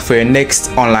Copland for your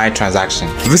next online transaction?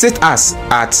 Visit us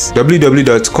at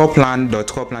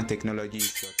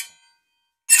www.copland.coplandtechnologies.com.